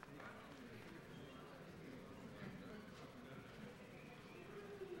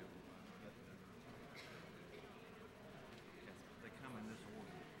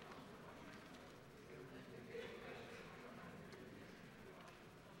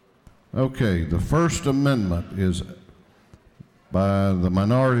 Okay, the first amendment is by the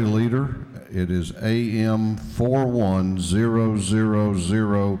minority leader. It is AM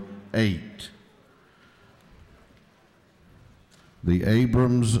 410008. The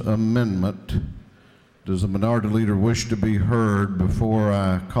Abrams Amendment. Does the minority leader wish to be heard before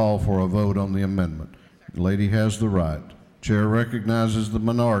I call for a vote on the amendment? The lady has the right. Chair recognizes the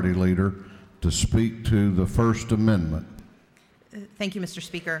minority leader to speak to the First Amendment. Thank you, Mr.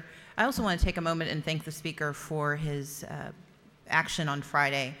 Speaker. I also want to take a moment and thank the Speaker for his action on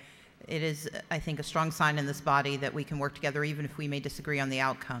Friday. It is, I think, a strong sign in this body that we can work together even if we may disagree on the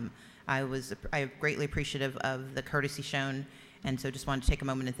outcome. I am greatly appreciative of the courtesy shown, and so just wanted to take a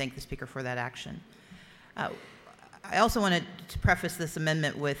moment and thank the Speaker for that action. I also wanted to preface this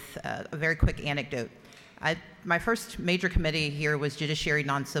amendment with a very quick anecdote. My first major committee here was Judiciary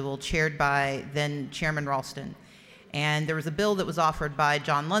Non-Civil, chaired by then Chairman Ralston, and there was a bill that was offered by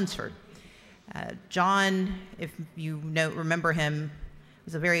John Lunsford. John, if you remember him,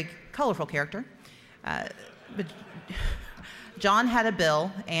 was a very colorful character. But John had a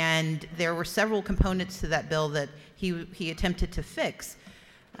bill, and there were several components to that bill that he attempted to fix,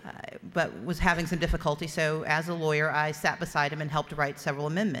 but was having some difficulty. So as a lawyer, I sat beside him and helped write several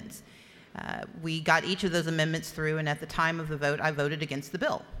amendments. We got each of those amendments through, and at the time of the vote, I voted against the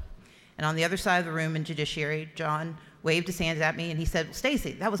bill. And on the other side of the room in Judiciary, John waved his hands at me, and he said, well,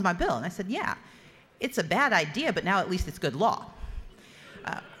 Stacy, that was my bill. And I said, yeah, it's a bad idea, but now at least it's good law.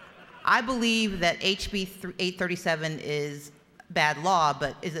 I believe that HB 837 is bad law,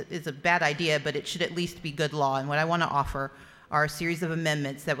 but is a bad idea, but it should at least be good law. And what I want to offer are a series of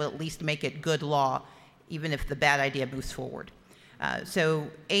amendments that will at least make it good law, even if the bad idea moves forward. So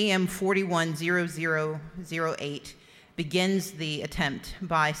AM 410008 begins the attempt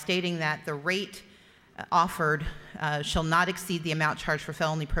by stating that the rate offered shall not exceed the amount charged for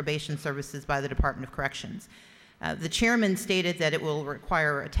felony probation services by the Department of Corrections. The chairman stated that it will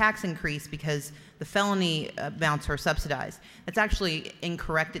require a tax increase because the felony amounts are subsidized. That's actually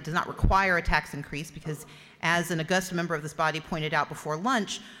incorrect. It does not require a tax increase because, as an august member of this body pointed out before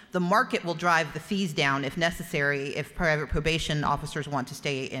lunch, the market will drive the fees down if necessary if private probation officers want to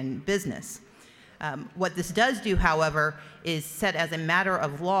stay in business. What this does do, however, is set as a matter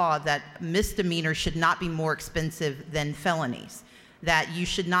of law that misdemeanors should not be more expensive than felonies, that you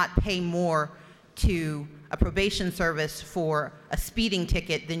should not pay more to a probation service for a speeding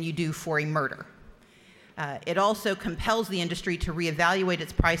ticket than you do for a murder. It also compels the industry to reevaluate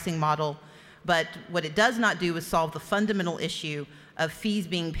its pricing model, but what it does not do is solve the fundamental issue of fees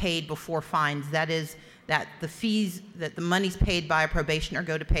being paid before fines. That is, that the fees, that the monies paid by a probationer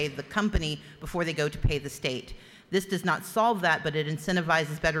go to pay the company before they go to pay the state. This does not solve that, but it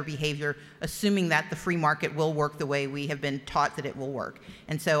incentivizes better behavior, assuming that the free market will work the way we have been taught that it will work.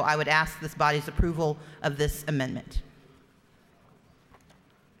 And so I would ask this body's approval of this amendment.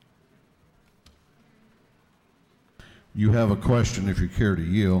 You have a question if you care to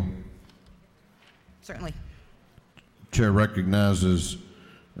yield. Certainly. Chair recognizes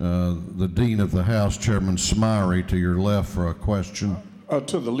the Dean of the House, Chairman Smyrie, to your left for a question.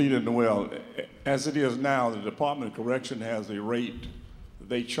 To the leader, Noel, as it is now, the Department of Correction has a rate.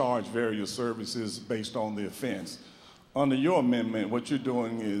 They charge various services based on the offense. Under your amendment, what you're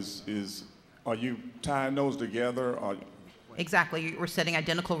doing is are you tying those together? Exactly. We're setting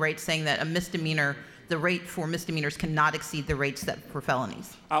identical rates, saying that a misdemeanor, the rate for misdemeanors cannot exceed the rates set for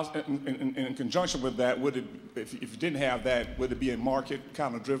felonies. In conjunction with that, would it, if you didn't have that, would it be a market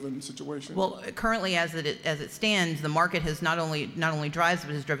kind of driven situation? Well, currently, as it stands, the market has not only drives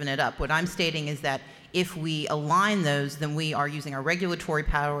but has driven it up. What I'm stating is that if we align those, then we are using our regulatory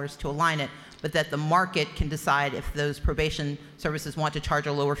powers to align it, but that the market can decide if those probation services want to charge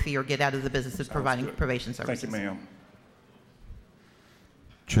a lower fee or get out of the business of providing probation services. Thank you, ma'am.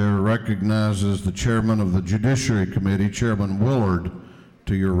 Chair recognizes the chairman of the Judiciary Committee, Chairman Willard,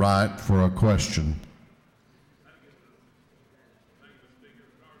 to your right for a question.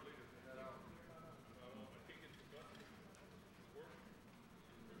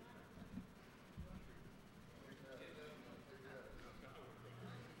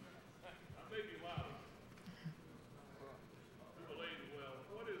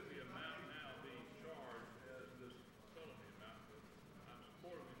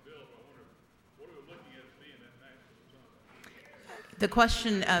 The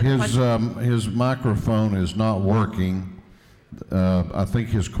question. His microphone is not working. I think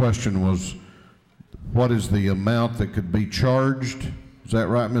his question was, what is the amount that could be charged? Is that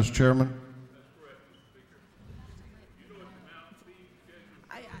right, Mr. Chairman?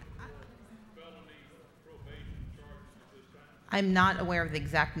 I'm not aware of the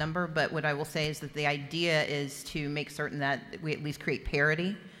exact number, but what I will say is that the idea is to make certain that we at least create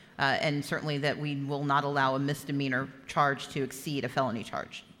parity. And certainly that we will not allow a misdemeanor charge to exceed a felony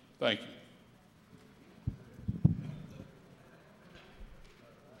charge. Thank you.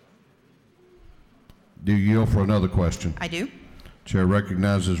 Do you yield for another question? I do. Chair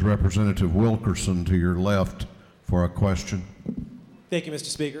recognizes Representative Wilkerson to your left for a question. Thank you, Mr.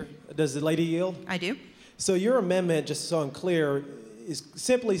 Speaker. Does the lady yield? I do. So your amendment, just so I'm clear, is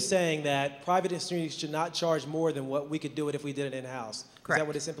simply saying that private institutions should not charge more than what we could do it if we did it in-house. Correct. Is that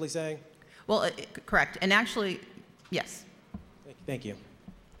what it's simply saying? Well, correct. And actually, yes. Thank you.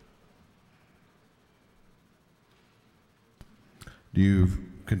 Do you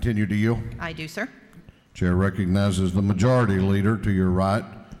continue to yield? I do, sir. Chair recognizes the majority leader to your right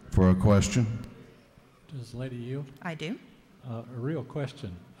for a question. Does the lady yield? I do. A real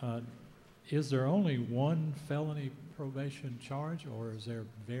question. Is there only one felony probation charge, or is there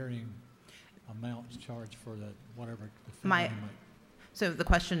varying amounts charged for that, whatever the felony might? So the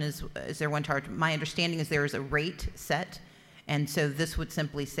question is there one charge? My understanding is there is a rate set, and so this would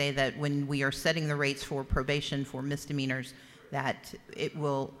simply say that when we are setting the rates for probation for misdemeanors, that it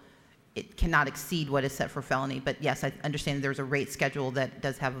cannot exceed what is set for felony. But yes, I understand there's a rate schedule that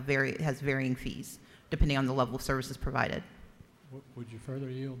does have has varying fees depending on the level of services provided. Would you further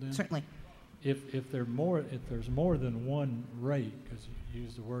yield then? Certainly. if there's more than one rate, because you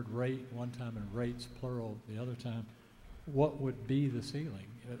used the word rate one time and rates plural the other time, what would be the ceiling?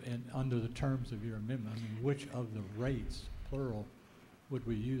 And under the terms of your amendment, I mean, which of the rates, plural, would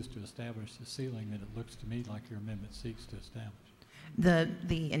we use to establish the ceiling that it looks to me like your amendment seeks to establish?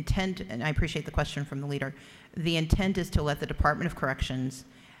 The intent, and I appreciate the question from the leader, the intent is to let the Department of Corrections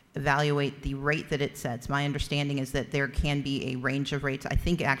evaluate the rate that it sets. My understanding is that there can be a range of rates. I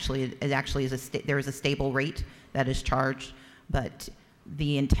think actually it actually is there is a stable rate that is charged, but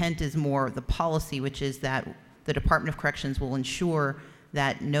the intent is more the policy, which is that the Department of Corrections will ensure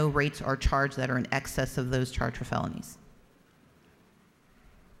that no rates are charged that are in excess of those charged for felonies.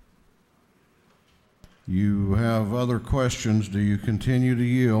 You have other questions. Do you continue to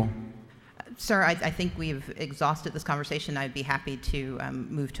yield? Sir, I think we've exhausted this conversation. I'd be happy to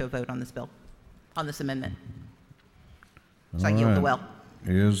move to a vote on this bill, on this amendment. So I yield the well.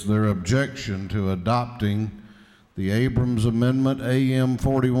 Is there objection to adopting the Abrams Amendment AM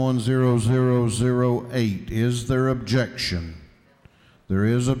 410008? Is there objection? There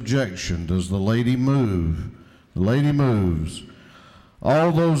is objection. Does the lady move? The lady moves.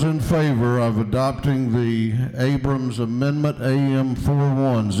 All those in favor of adopting the Abrams Amendment AM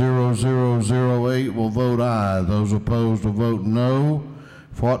 410008 will vote aye. Those opposed will vote no.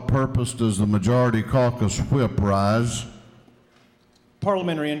 For what purpose does the majority caucus whip rise?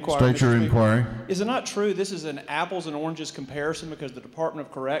 Parliamentary inquiry. State your inquiry. Is it not true this is an apples and oranges comparison because the Department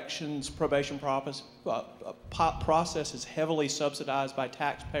of Corrections probation process is heavily subsidized by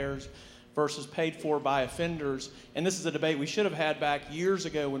taxpayers versus paid for by offenders? And this is a debate we should have had back years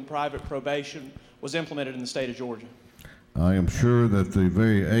ago when private probation was implemented in the state of Georgia. I am sure that the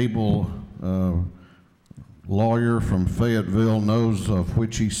very able lawyer from Fayetteville knows of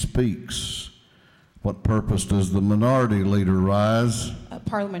which he speaks. What purpose does the minority leader rise?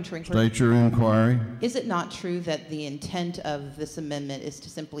 Parliamentary inquiry. State your inquiry. Is it not true that the intent of this amendment is to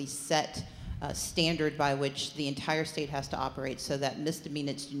simply set a standard by which the entire state has to operate so that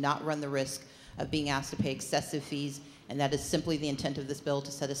misdemeanors do not run the risk of being asked to pay excessive fees, and that is simply the intent of this bill,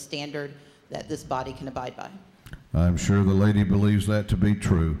 to set a standard that this body can abide by? I'm sure the lady believes that to be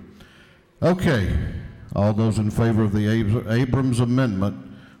true. Okay, all those in favor of the Abrams Amendment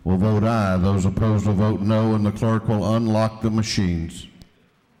will vote aye. Those opposed will vote no, and the clerk will unlock the machines.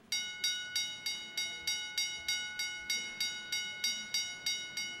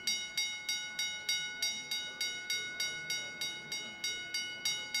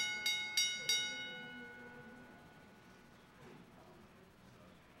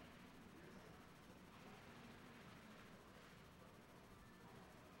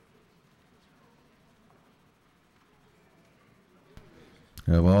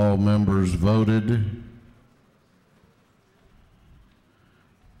 Have all members voted?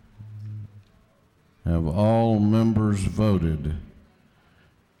 Have all members voted?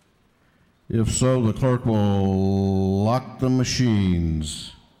 If so, the clerk will lock the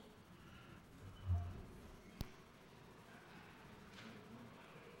machines.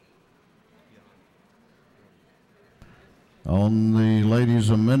 On the lady's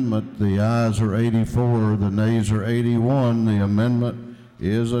amendment, the ayes are 84, the nays are 81. The amendment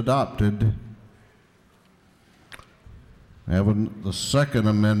is adopted. Having the second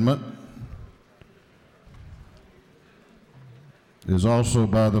amendment is also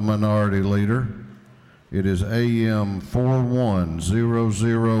by the minority leader. It is AM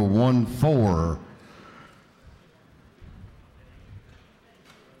 410014.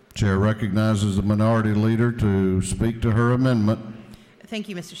 Chair recognizes the minority leader to speak to her amendment. Thank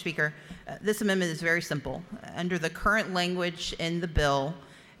you, Mr. Speaker. This amendment is very simple. Under the current language in the bill,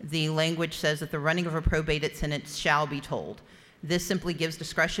 the language says that the running of a probated sentence shall be tolled. This simply gives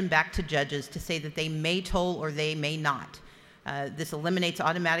discretion back to judges to say that they may toll or they may not. This eliminates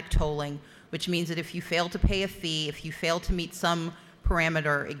automatic tolling, which means that if you fail to pay a fee, if you fail to meet some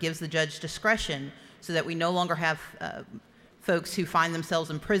parameter, it gives the judge discretion so that we no longer have folks who find themselves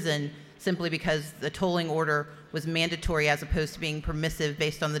in prison simply because the tolling order was mandatory as opposed to being permissive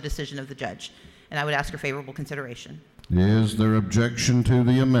based on the decision of the judge. And I would ask for favorable consideration. Is there objection to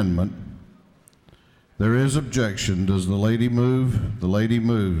the amendment? There is objection. Does the lady move? The lady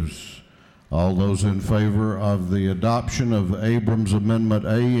moves. All those in favor of the adoption of Abrams Amendment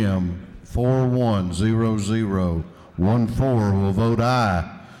AM 410014 will vote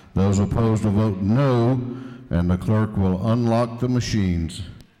aye. Those opposed will vote no, and the clerk will unlock the machines.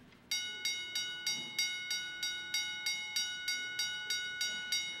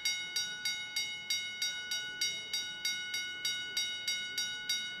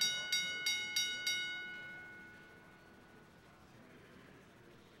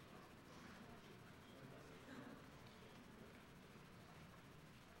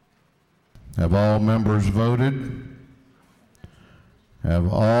 Have all members voted? Have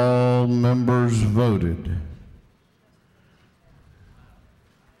all members voted?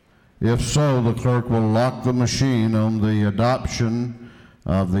 If so, the clerk will lock the machine on the adoption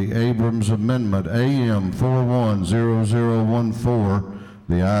of the Abrams Amendment, AM 410014.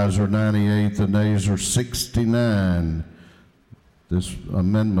 The ayes are 98, the nays are 69. This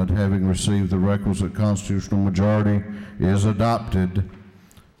amendment, having received the requisite constitutional majority, is adopted.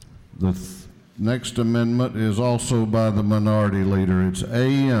 The next amendment is also by the minority leader. It's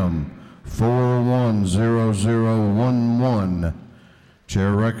AM 410011.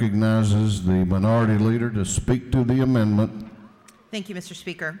 Chair recognizes the minority leader to speak to the amendment. Thank you, Mr.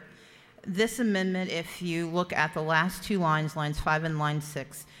 Speaker. This amendment, if you look at the last two lines, lines 5 and line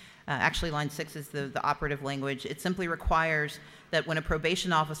 6, actually line 6 is the operative language. It simply requires that when a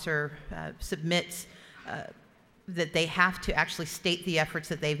probation officer submits that they have to actually state the efforts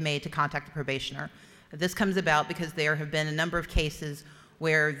that they've made to contact the probationer. This comes about because there have been a number of cases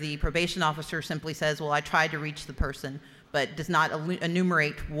where the probation officer simply says, well, I tried to reach the person, but does not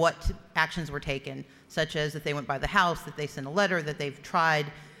enumerate what actions were taken, such as that they went by the house, that they sent a letter, that they've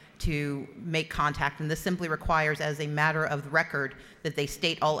tried to make contact. And this simply requires, as a matter of record, that they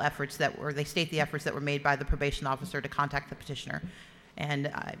state all efforts they state the efforts that were made by the probation officer to contact the petitioner.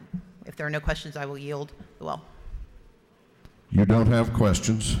 And if there are no questions, I will yield the well. You don't have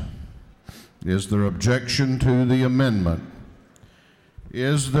questions. Is there objection to the amendment?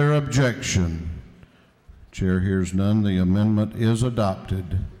 Is there objection? Chair hears none. The amendment is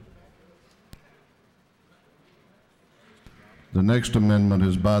adopted. The next amendment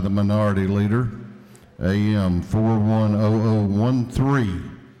is by the minority leader, AM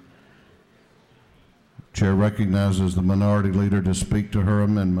 410013. Chair recognizes the minority leader to speak to her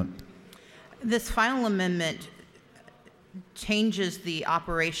amendment. This final amendment changes the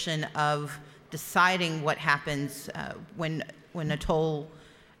operation of deciding what happens when a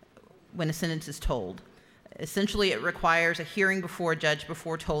sentence is tolled. Essentially, it requires a hearing before a judge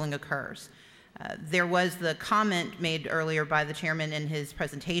before tolling occurs. There was the comment made earlier by the chairman in his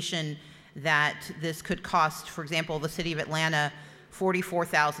presentation that this could cost, for example, the city of Atlanta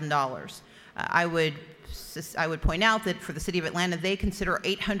 $44,000. I would point out that for the city of Atlanta, they consider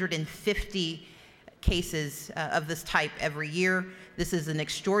 850 cases of this type every year. This is an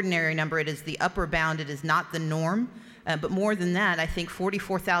extraordinary number. It is the upper bound. It is not the norm. But more than that, I think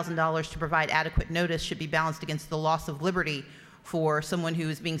 $44,000 to provide adequate notice should be balanced against the loss of liberty for someone who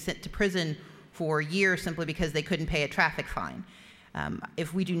is being sent to prison for years simply because they couldn't pay a traffic fine.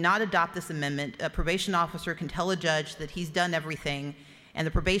 If we do not adopt this amendment, a probation officer can tell a judge that he's done everything, and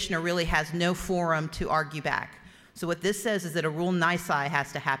the probationer really has no forum to argue back. So what this says is that a rule nisi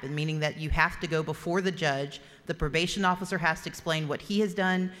has to happen, meaning that you have to go before the judge, the probation officer has to explain what he has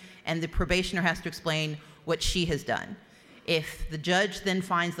done, and the probationer has to explain what she has done. If the judge then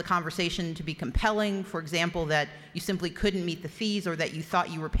finds the conversation to be compelling, for example, that you simply couldn't meet the fees or that you thought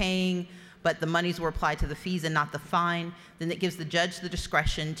you were paying, but the monies were applied to the fees and not the fine, then it gives the judge the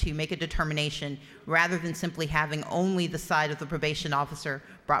discretion to make a determination rather than simply having only the side of the probation officer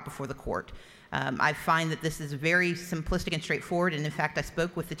brought before the court. I find that this is very simplistic and straightforward, and in fact, I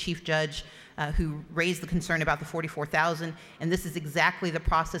spoke with the chief judge who raised the concern about the $44,000, and this is exactly the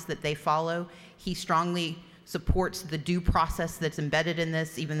process that they follow. He strongly supports the due process that's embedded in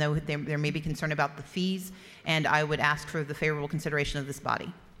this, even though there may be concern about the fees, and I would ask for the favorable consideration of this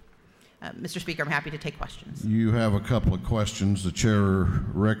body. Mr. Speaker, I'm happy to take questions. You have a couple of questions. The chair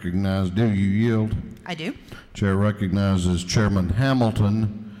recognizes. Do you yield? I do. Chair recognizes Chairman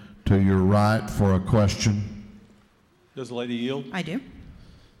Hamilton to your right for a question. Does the lady yield? I do.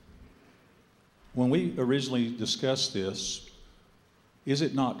 When we originally discussed this, is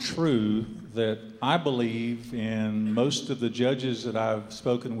it not true that I believe, and most of the judges that I've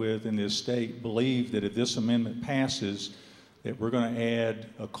spoken with in this state believe that if this amendment passes, that we're going to add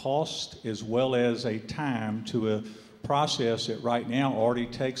a cost as well as a time to a process that right now already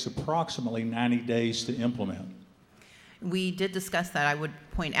takes approximately 90 days to implement? We did discuss that. I would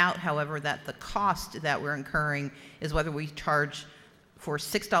point out, however, that the cost that we're incurring is whether we charge for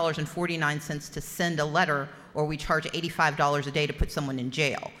 $6.49 to send a letter or we charge $85 a day to put someone in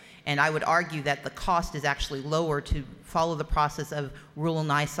jail. And I would argue that the cost is actually lower to follow the process of rule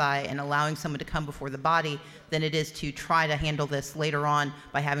nisi and allowing someone to come before the body than it is to try to handle this later on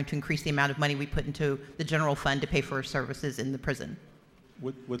by having to increase the amount of money we put into the general fund to pay for services in the prison.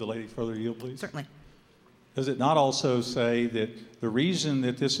 Would the lady further yield, please? Certainly. Does it not also say that the reason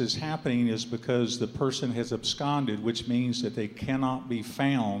that this is happening is because the person has absconded, which means that they cannot be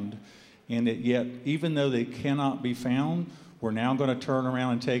found, and that yet, even though they cannot be found, we're now going to turn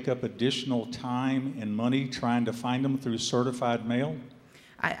around and take up additional time and money trying to find them through certified mail?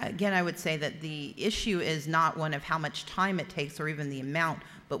 Again, I would say that the issue is not one of how much time it takes or even the amount,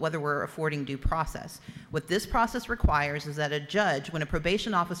 but whether we're affording due process. What this process requires is that a judge, when a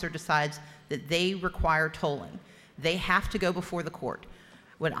probation officer decides that they require tolling, they have to go before the court.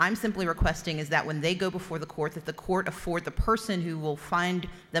 What I'm simply requesting is that when they go before the court, that the court afford the person who will find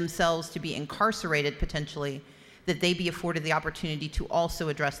themselves to be incarcerated potentially, that they be afforded the opportunity to also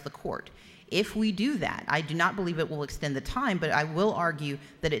address the court. If we do that, I do not believe it will extend the time, but I will argue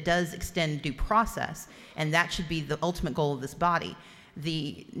that it does extend due process, and that should be the ultimate goal of this body.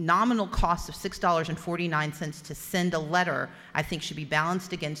 The nominal cost of $6.49 to send a letter, I think, should be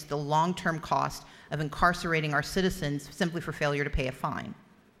balanced against the long-term cost of incarcerating our citizens simply for failure to pay a fine.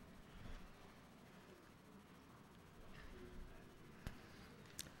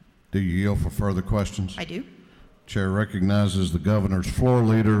 Do you yield for further questions? I do. Chair recognizes the governor's floor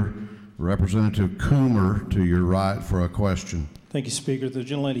leader, Representative Coomer, to your right for a question. Thank you, Speaker. The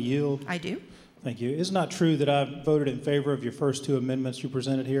gentlelady yield. I do. Thank you. It's not true that I voted in favor of your first two amendments you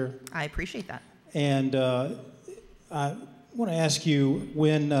presented here. I appreciate that. And I want to ask you,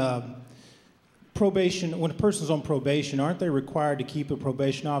 when a person's on probation, aren't they required to keep a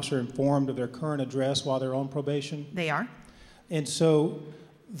probation officer informed of their current address while they're on probation? They are. And so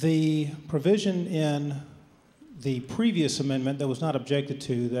the provision in the previous amendment that was not objected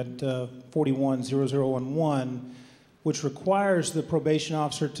to, that 410011, which requires the probation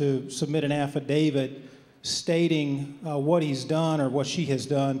officer to submit an affidavit stating what he's done or what she has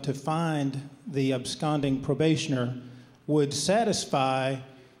done to find the absconding probationer, would satisfy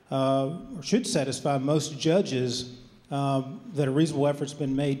or should satisfy most judges that a reasonable effort's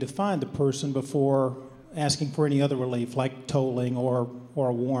been made to find the person before asking for any other relief, like tolling or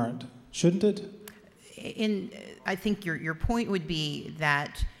a warrant. Shouldn't it? I think your point would be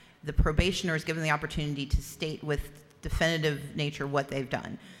that the probationer is given the opportunity to state with definitive nature what they've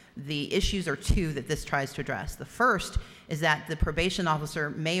done. The issues are two that this tries to address. The first is that the probation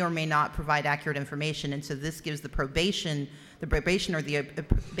officer may or may not provide accurate information, and so this gives the probationer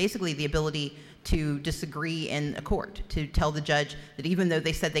basically the ability to disagree in a court, to tell the judge that even though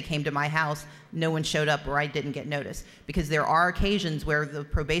they said they came to my house, no one showed up or I didn't get notice. Because there are occasions where the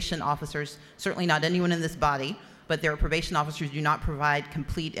probation officers, certainly not anyone in this body, but there are probation officers who do not provide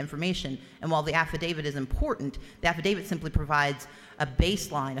complete information. And while the affidavit is important, the affidavit simply provides a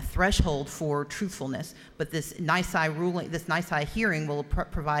baseline, a threshold for truthfulness. But this NISI ruling, this NISI hearing will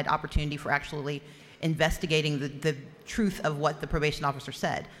provide opportunity for actually investigating the truth of what the probation officer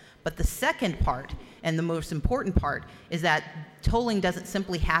said. But the second part, and the most important part, is that tolling doesn't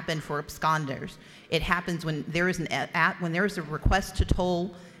simply happen for absconders. It happens when there is a request to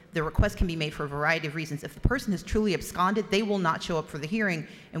toll. The request can be made for a variety of reasons. If the person has truly absconded, they will not show up for the hearing,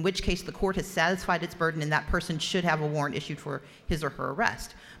 in which case the court has satisfied its burden and that person should have a warrant issued for his or her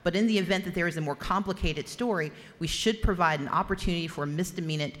arrest. But in the event that there is a more complicated story, we should provide an opportunity for a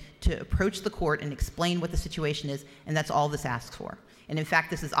misdemeanant to approach the court and explain what the situation is, and that's all this asks for. And in fact,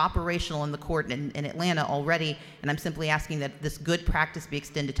 this is operational in the court in Atlanta already, and I'm simply asking that this good practice be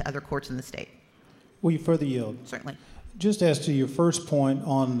extended to other courts in the state. Will you further yield? Certainly. Just as to your first point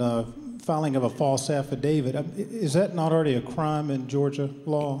on the filing of a false affidavit, is that not already a crime in Georgia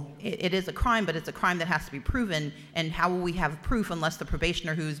law? It is a crime, but it's a crime that has to be proven. And how will we have proof unless the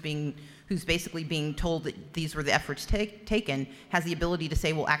probationer who's basically being told that these were the efforts taken has the ability to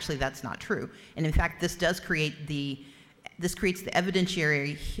say, well, actually, that's not true. And in fact, this does create the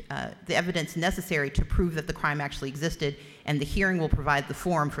evidentiary, the evidence necessary to prove that the crime actually existed, and the hearing will provide the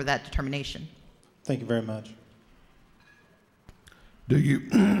forum for that determination. Thank you very much. Do you,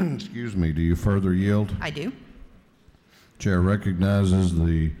 excuse me, do you further yield? I do. Chair recognizes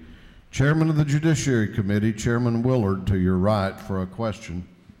the Chairman of the Judiciary Committee, Chairman Willard, to your right for a question.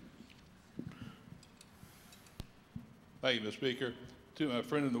 Thank you, Mr. Speaker. To my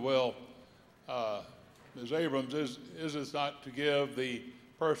friend in the well, Ms. Abrams, is this not to give the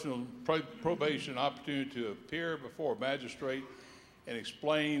person on probation opportunity to appear before a magistrate and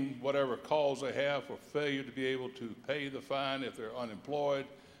explain whatever cause they have for failure to be able to pay the fine if they're unemployed,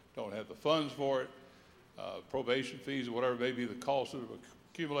 don't have the funds for it, probation fees, or whatever may be the costs that have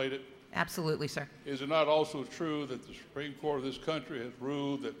accumulated? Absolutely, sir. Is it not also true that the Supreme Court of this country has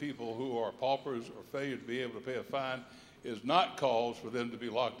ruled that people who are paupers or failure to be able to pay a fine is not cause for them to be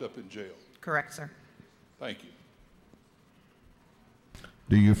locked up in jail? Correct, sir. Thank you.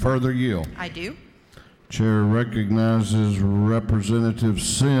 Do you further yield? I do. Chair recognizes Representative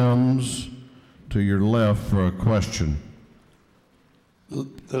Sims to your left for a question.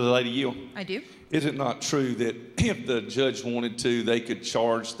 The lady yield. I do. Is it not true that if the judge wanted to, they could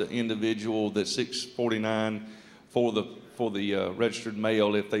charge the individual the $649 for the registered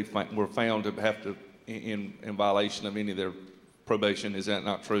mail if they were found to have to in violation of any of their probation. Is that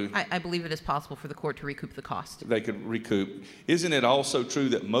not true? I believe it is possible for the court to recoup the cost. They could recoup. Isn't it also true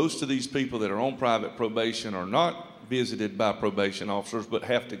that most of these people that are on private probation are not visited by probation officers, but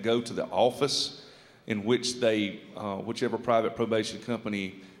have to go to the office in which they, whichever private probation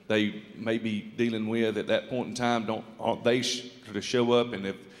company they may be dealing with at that point in time, aren't they to show up, and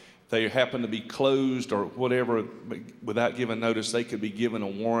if they happen to be closed or whatever, without giving notice, they could be given a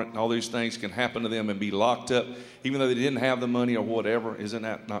warrant, and all these things can happen to them and be locked up, even though they didn't have the money or whatever. Isn't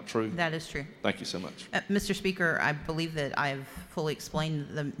that not true? That is true. Thank you so much. Mr. Speaker, I believe that I've fully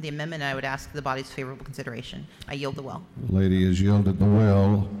explained the amendment, and I would ask the body's favorable consideration. I yield the well. The lady has yielded the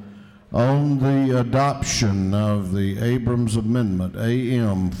well. On the adoption of the Abrams Amendment,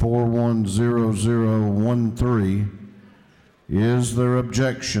 AM 410013, is there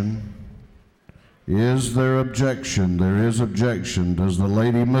objection? Is there objection? There is objection. Does the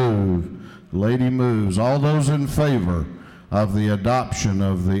lady move? The lady moves. All those in favor of the adoption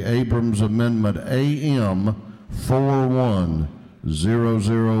of the Abrams Amendment, AM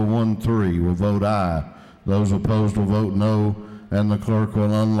 410013, will vote aye. Those opposed will vote no, and the clerk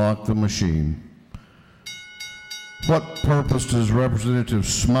will unlock the machine. What purpose does Representative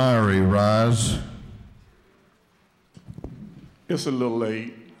Smyrie rise? It's a little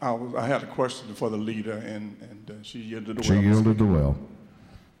late. I had a question for the leader, and she yielded the well. She yielded the well.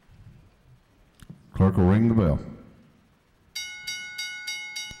 Clerk will ring the bell.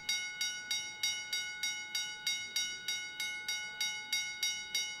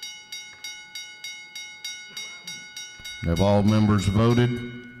 Have all members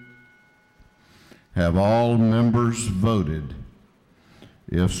voted? Have all members voted?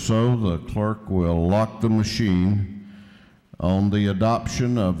 If so, the clerk will lock the machine on the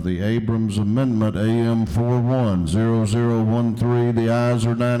adoption of the Abrams Amendment, AM 410013. The ayes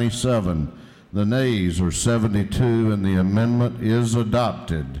are 97, the nays are 72, and the amendment is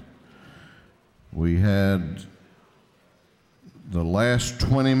adopted. We had the last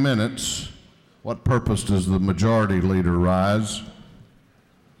 20 minutes. What purpose does the majority leader rise?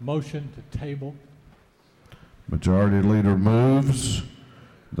 Motion to table. Majority leader moves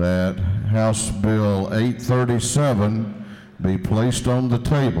that House Bill 837 be placed on the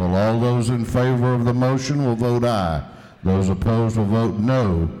table. All those in favor of the motion will vote aye. Those opposed will vote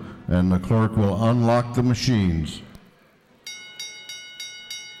no, and the clerk will unlock the machines.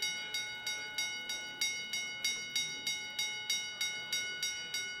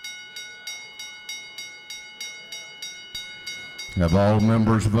 Have all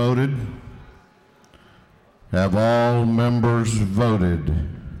members voted? Have all members voted?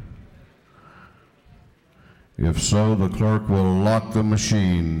 If so, the clerk will lock the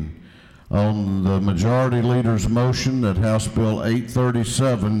machine. On the majority leader's motion that House Bill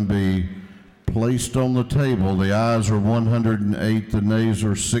 837 be placed on the table, the ayes are 108, the nays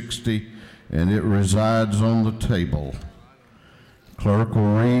are 60, and it resides on the table. Clerk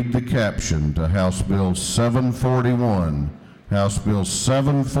will read the caption to House Bill 741. House Bill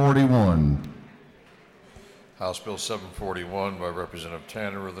 741. House Bill 741 by Representative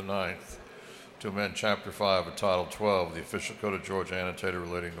Tanner of the 9th to amend Chapter 5 of Title 12 of the Official Code of Georgia annotated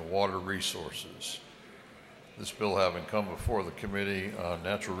relating to water resources. This bill having come before the Committee on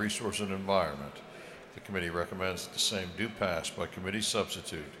Natural Resources and Environment, the committee recommends that the same do pass by committee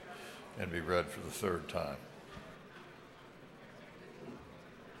substitute and be read for the third time.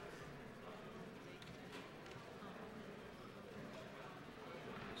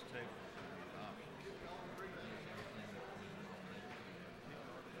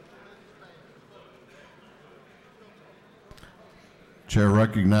 Chair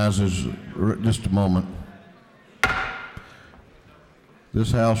recognizes, just a moment.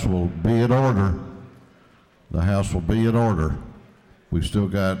 This House will be in order. The House will be in order. We've still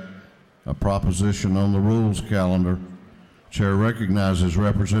got a proposition on the rules calendar. Chair recognizes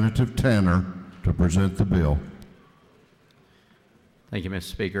Representative Tanner to present the bill. Thank you, Mr.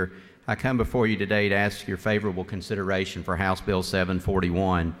 Speaker. I come before you today to ask your favorable consideration for House Bill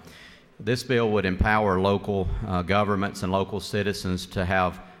 741. This bill would empower local governments and local citizens to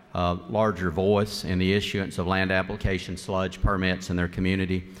have a larger voice in the issuance of land application sludge permits in their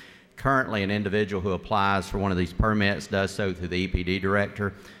community. Currently, an individual who applies for one of these permits does so through the EPD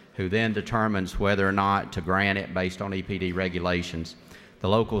director, who then determines whether or not to grant it based on EPD regulations. The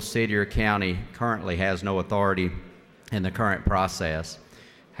local city or county currently has no authority in the current process.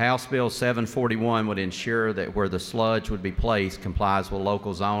 House Bill 741 would ensure that where the sludge would be placed complies with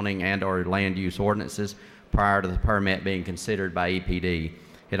local zoning and/or land use ordinances, prior to the permit being considered by EPD.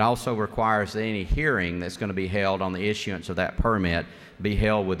 It also requires that any hearing that's going to be held on the issuance of that permit be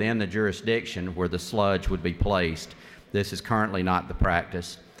held within the jurisdiction where the sludge would be placed. This is currently not the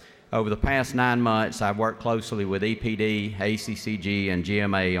practice. Over the past 9 months, I've worked closely with EPD, ACCG, and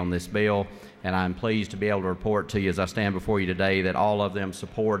GMA on this bill, and I'm pleased to be able to report to you as I stand before you today that all of them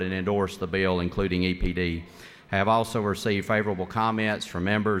support and endorse the bill, including EPD. I have also received favorable comments from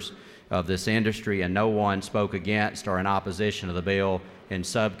members of this industry, and no one spoke against or in opposition to the bill in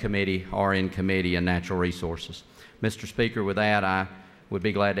subcommittee or in committee in natural resources. Mr. Speaker, with that, I would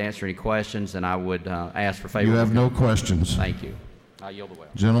be glad to answer any questions, and I would ask for favorable. You have no questions. Thank you. I yield the well.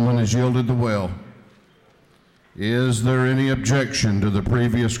 Gentleman has yielded the well. Is there any objection to the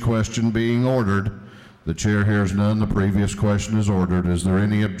previous question being ordered? The chair hears none. The previous question is ordered. Is there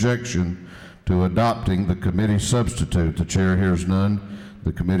any objection to adopting the committee substitute? The chair hears none.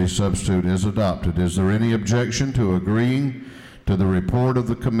 The committee substitute is adopted. Is there any objection to agreeing to the report of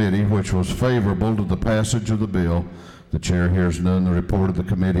the committee which was favorable to the passage of the bill? The chair hears none. The report of the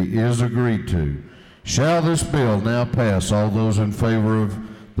committee is agreed to. Shall this bill now pass? All those in favor of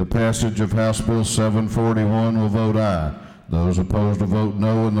the passage of House Bill 741 will vote aye. Those opposed will vote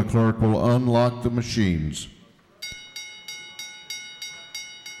no, and the clerk will unlock the machines.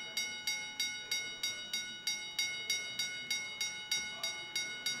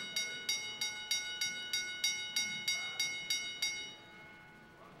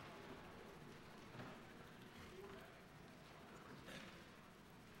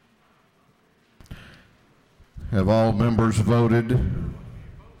 Have all members voted?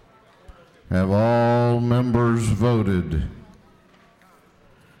 Have all members voted?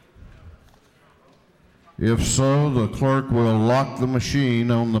 If so, the clerk will lock the machine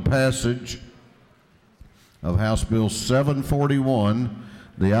on the passage of House Bill 741.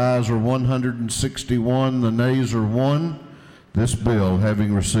 The ayes are 161, the nays are 1. This bill,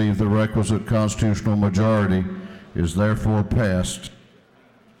 having received the requisite constitutional majority, is therefore passed.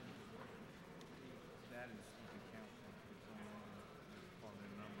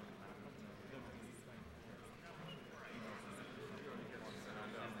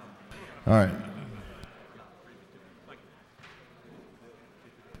 All right.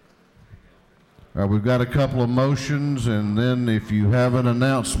 All right, we've got a couple of motions, and then if you have an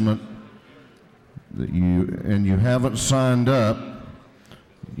announcement that you haven't signed up,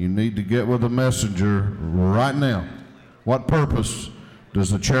 you need to get with the messenger right now. What purpose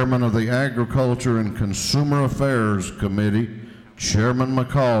does the chairman of the Agriculture and Consumer Affairs Committee, Chairman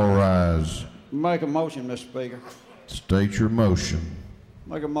McCall, rise? Make a motion, Mr. Speaker. State your motion.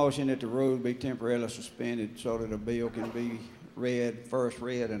 Make a motion that the rules be temporarily suspended so that a bill can be first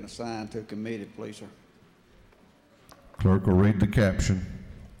read and assigned to committee, please, sir. Clerk will read the caption.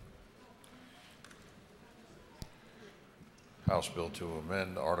 House Bill to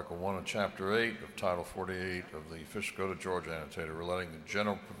amend Article 1 of Chapter 8 of Title 48 of the Official Code of Georgia Annotated relating to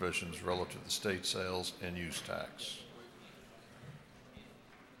general provisions relative to the state sales and use tax.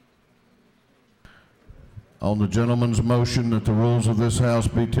 On the gentleman's motion that the rules of this House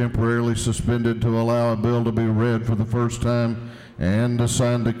be temporarily suspended to allow a bill to be read for the first time and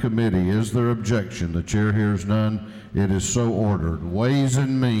assigned to committee, is there objection? The chair hears none. It is so ordered. Ways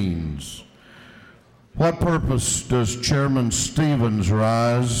and Means. What purpose does Chairman Stevens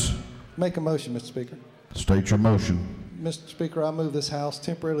rise? Make a motion, Mr. Speaker. State your motion. Mr. Speaker, I move this House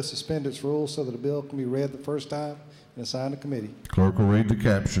temporarily suspend its rules so that a bill can be read the first time and assigned to committee. Clerk will read the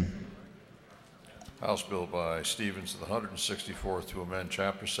caption. House Bill by Stevens, the 164th, to amend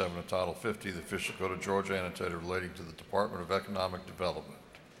Chapter 7 of Title 50 of the Official Code of Georgia Annotated relating to the Department of Economic Development.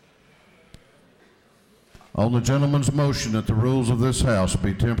 On the gentleman's motion that the rules of this House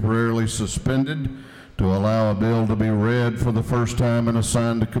be temporarily suspended to allow a bill to be read for the first time and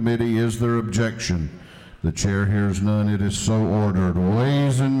assigned to committee, is there objection? The chair hears none. It is so ordered.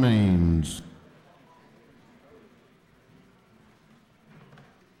 Ways and Means.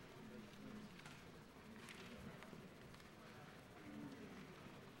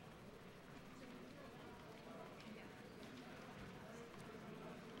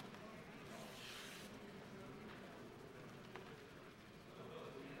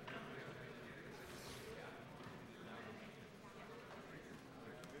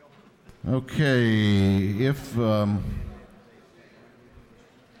 Okay, if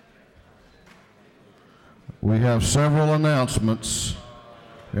we have several announcements.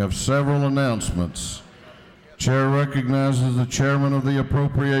 Chair recognizes the chairman of the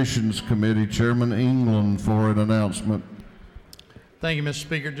Appropriations Committee, Chairman England, for an announcement. Thank you, Mr.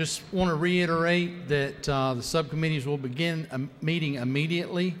 Speaker. Just want to reiterate that the subcommittees will begin meeting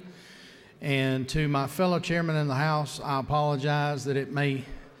immediately. And to my fellow chairman in the House, I apologize that it may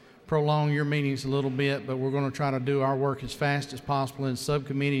prolong your meetings a little bit, but we're going to try to do our work as fast as possible in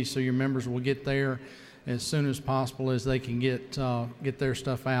subcommittees so your members will get there as soon as possible as they can get their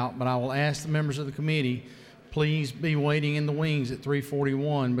stuff out. But I will ask the members of the committee, please be waiting in the wings at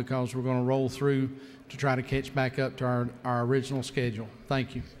 3:41 because we're going to roll through to try to catch back up to our original schedule.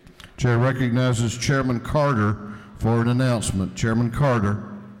 Thank you. Chair recognizes Chairman Carter for an announcement. Chairman Carter.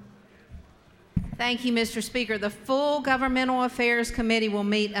 Thank you, Mr. Speaker. The full Governmental Affairs Committee will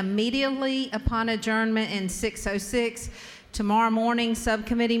meet immediately upon adjournment in 6:06. Tomorrow morning,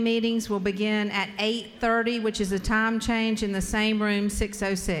 subcommittee meetings will begin at 8:30, which is a time change in the same room,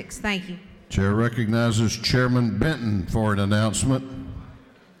 6:06. Thank you. Chair recognizes Chairman Benton for an announcement.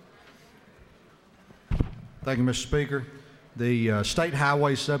 Thank you, Mr. Speaker. The State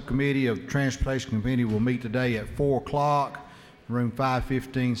Highway Subcommittee of Transportation Committee will meet today at 4 o'clock, room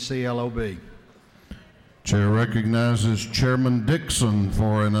 515 CLOB. Chair recognizes Chairman Dixon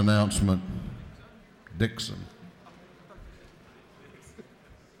for an announcement. Dixon.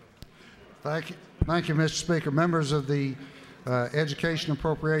 Thank you, Mr. Speaker. Members of the Education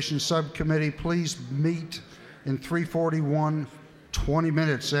Appropriations Subcommittee, please meet in 3:41, 20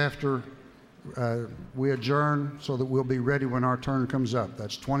 minutes after we adjourn so that we'll be ready when our turn comes up.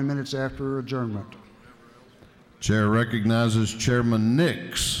 That's 20 minutes after adjournment. Chair recognizes Chairman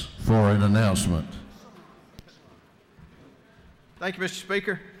Nix for an announcement. Thank you, Mr.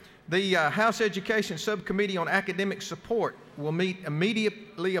 Speaker. The House Education Subcommittee on Academic Support will meet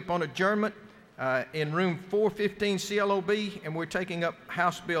immediately upon adjournment in room 415 CLOB, and we're taking up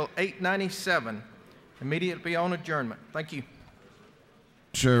House Bill 897 immediately on adjournment. Thank you.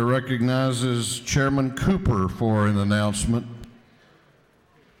 Chair recognizes Chairman Cooper for an announcement.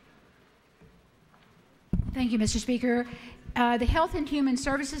 Thank you, Mr. Speaker. The Health and Human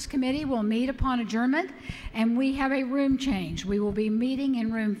Services Committee will meet upon adjournment, and we have a room change. We will be meeting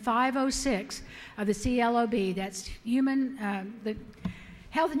in room 506 of the CLOB. That's the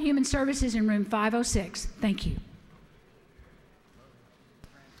Health and Human Services in room 506. Thank you.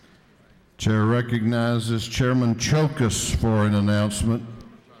 Chair recognizes Chairman Chokas for an announcement.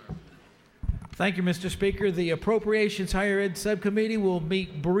 Thank you, Mr. Speaker. The Appropriations Higher Ed Subcommittee will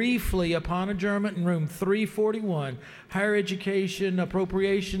meet briefly upon adjournment in room 341. Higher Education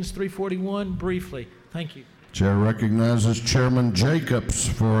Appropriations 341, briefly. Thank you. Chair recognizes Chairman Jacobs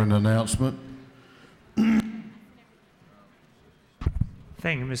for an announcement.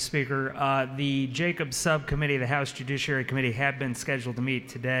 Thank you, Mr. Speaker. The Jacobs Subcommittee of the House Judiciary Committee have been scheduled to meet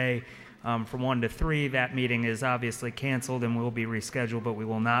today from 1 to 3. That meeting is obviously canceled and will be rescheduled, but we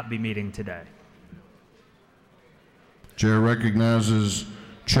will not be meeting today. Chair recognizes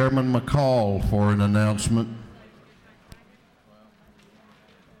Chairman McCall for an announcement.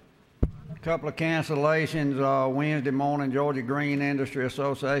 A couple of cancellations. Wednesday morning, Georgia Green Industry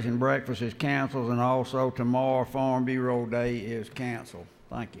Association breakfast is canceled, and also tomorrow, Farm Bureau Day is canceled.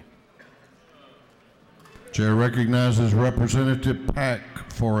 Thank you. Chair recognizes Representative Pack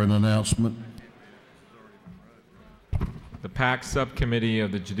for an announcement. The PAC Subcommittee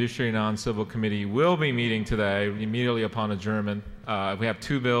of the Judiciary Non-Civil Committee will be meeting today, immediately upon adjournment. We have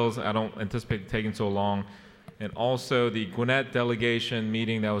 2 bills. I don't anticipate it taking so long. And also, the Gwinnett delegation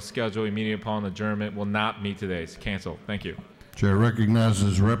meeting that was scheduled immediately upon adjournment will not meet today. It's canceled. Thank you. Chair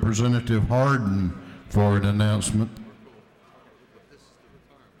recognizes Representative Harden for an announcement.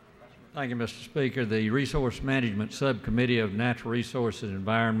 Thank you, Mr. Speaker. The Resource Management Subcommittee of Natural Resources and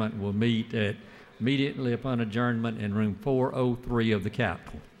Environment will meet immediately upon adjournment in room 403 of the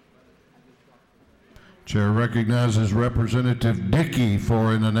Capitol. Chair recognizes Representative Dickey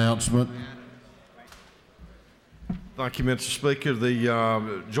for an announcement. Thank you, Mr. Speaker.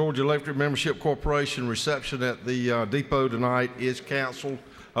 The Georgia Electric Membership Corporation reception at the depot tonight is canceled.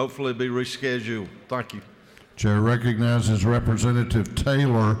 Hopefully it'll be rescheduled. Thank you. Chair recognizes Representative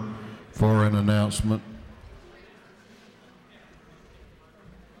Taylor for an announcement.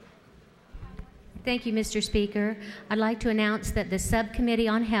 Thank you, Mr. Speaker. I'd like to announce that the Subcommittee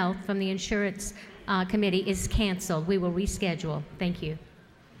on Health from the Insurance Committee is canceled. We will reschedule. Thank you.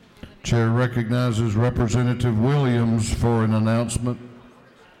 Chair recognizes Representative Williams for an announcement.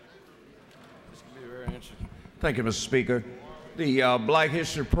 Thank you, Mr. Speaker. The Black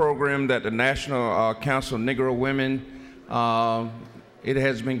History Program that the National Council of Negro Women, it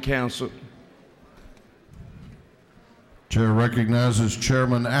has been canceled. Chair recognizes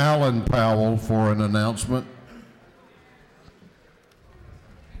Chairman Alan Powell for an announcement.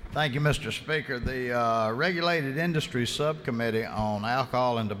 Thank you, Mr. Speaker. The Regulated Industries Subcommittee on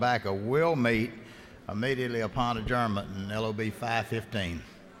Alcohol and Tobacco will meet immediately upon adjournment in LOB 515.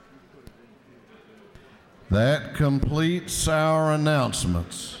 That completes our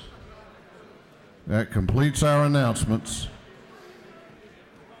announcements. That completes our announcements.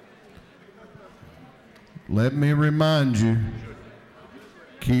 Let me remind you,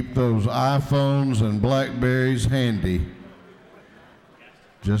 keep those iPhones and Blackberries handy,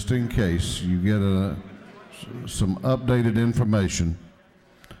 just in case you get some updated information.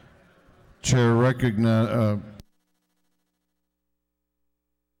 Chair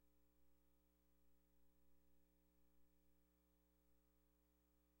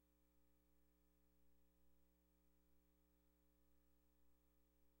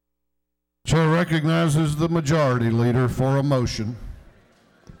recognizes the majority leader for a motion.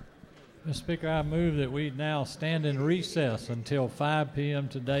 Mr. Speaker, I move that we now stand in recess until 5 p.m.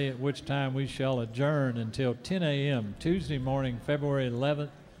 today, at which time we shall adjourn until 10 a.m. Tuesday morning, February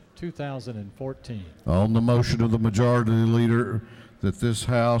 11th, 2014. On the motion of the majority leader that this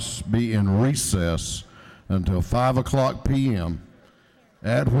House be in recess until 5 o'clock p.m.,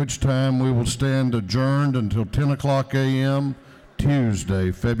 at which time we will stand adjourned until 10 o'clock a.m.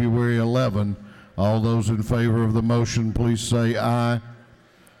 Tuesday, February 11. All those in favor of the motion, please say aye.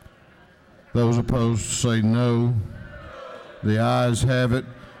 Those opposed say no. The ayes have it.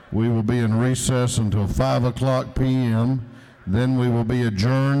 We will be in recess until 5 o'clock p.m. Then we will be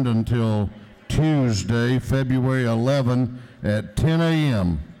adjourned until Tuesday, February 11 at 10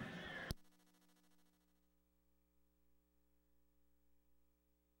 a.m.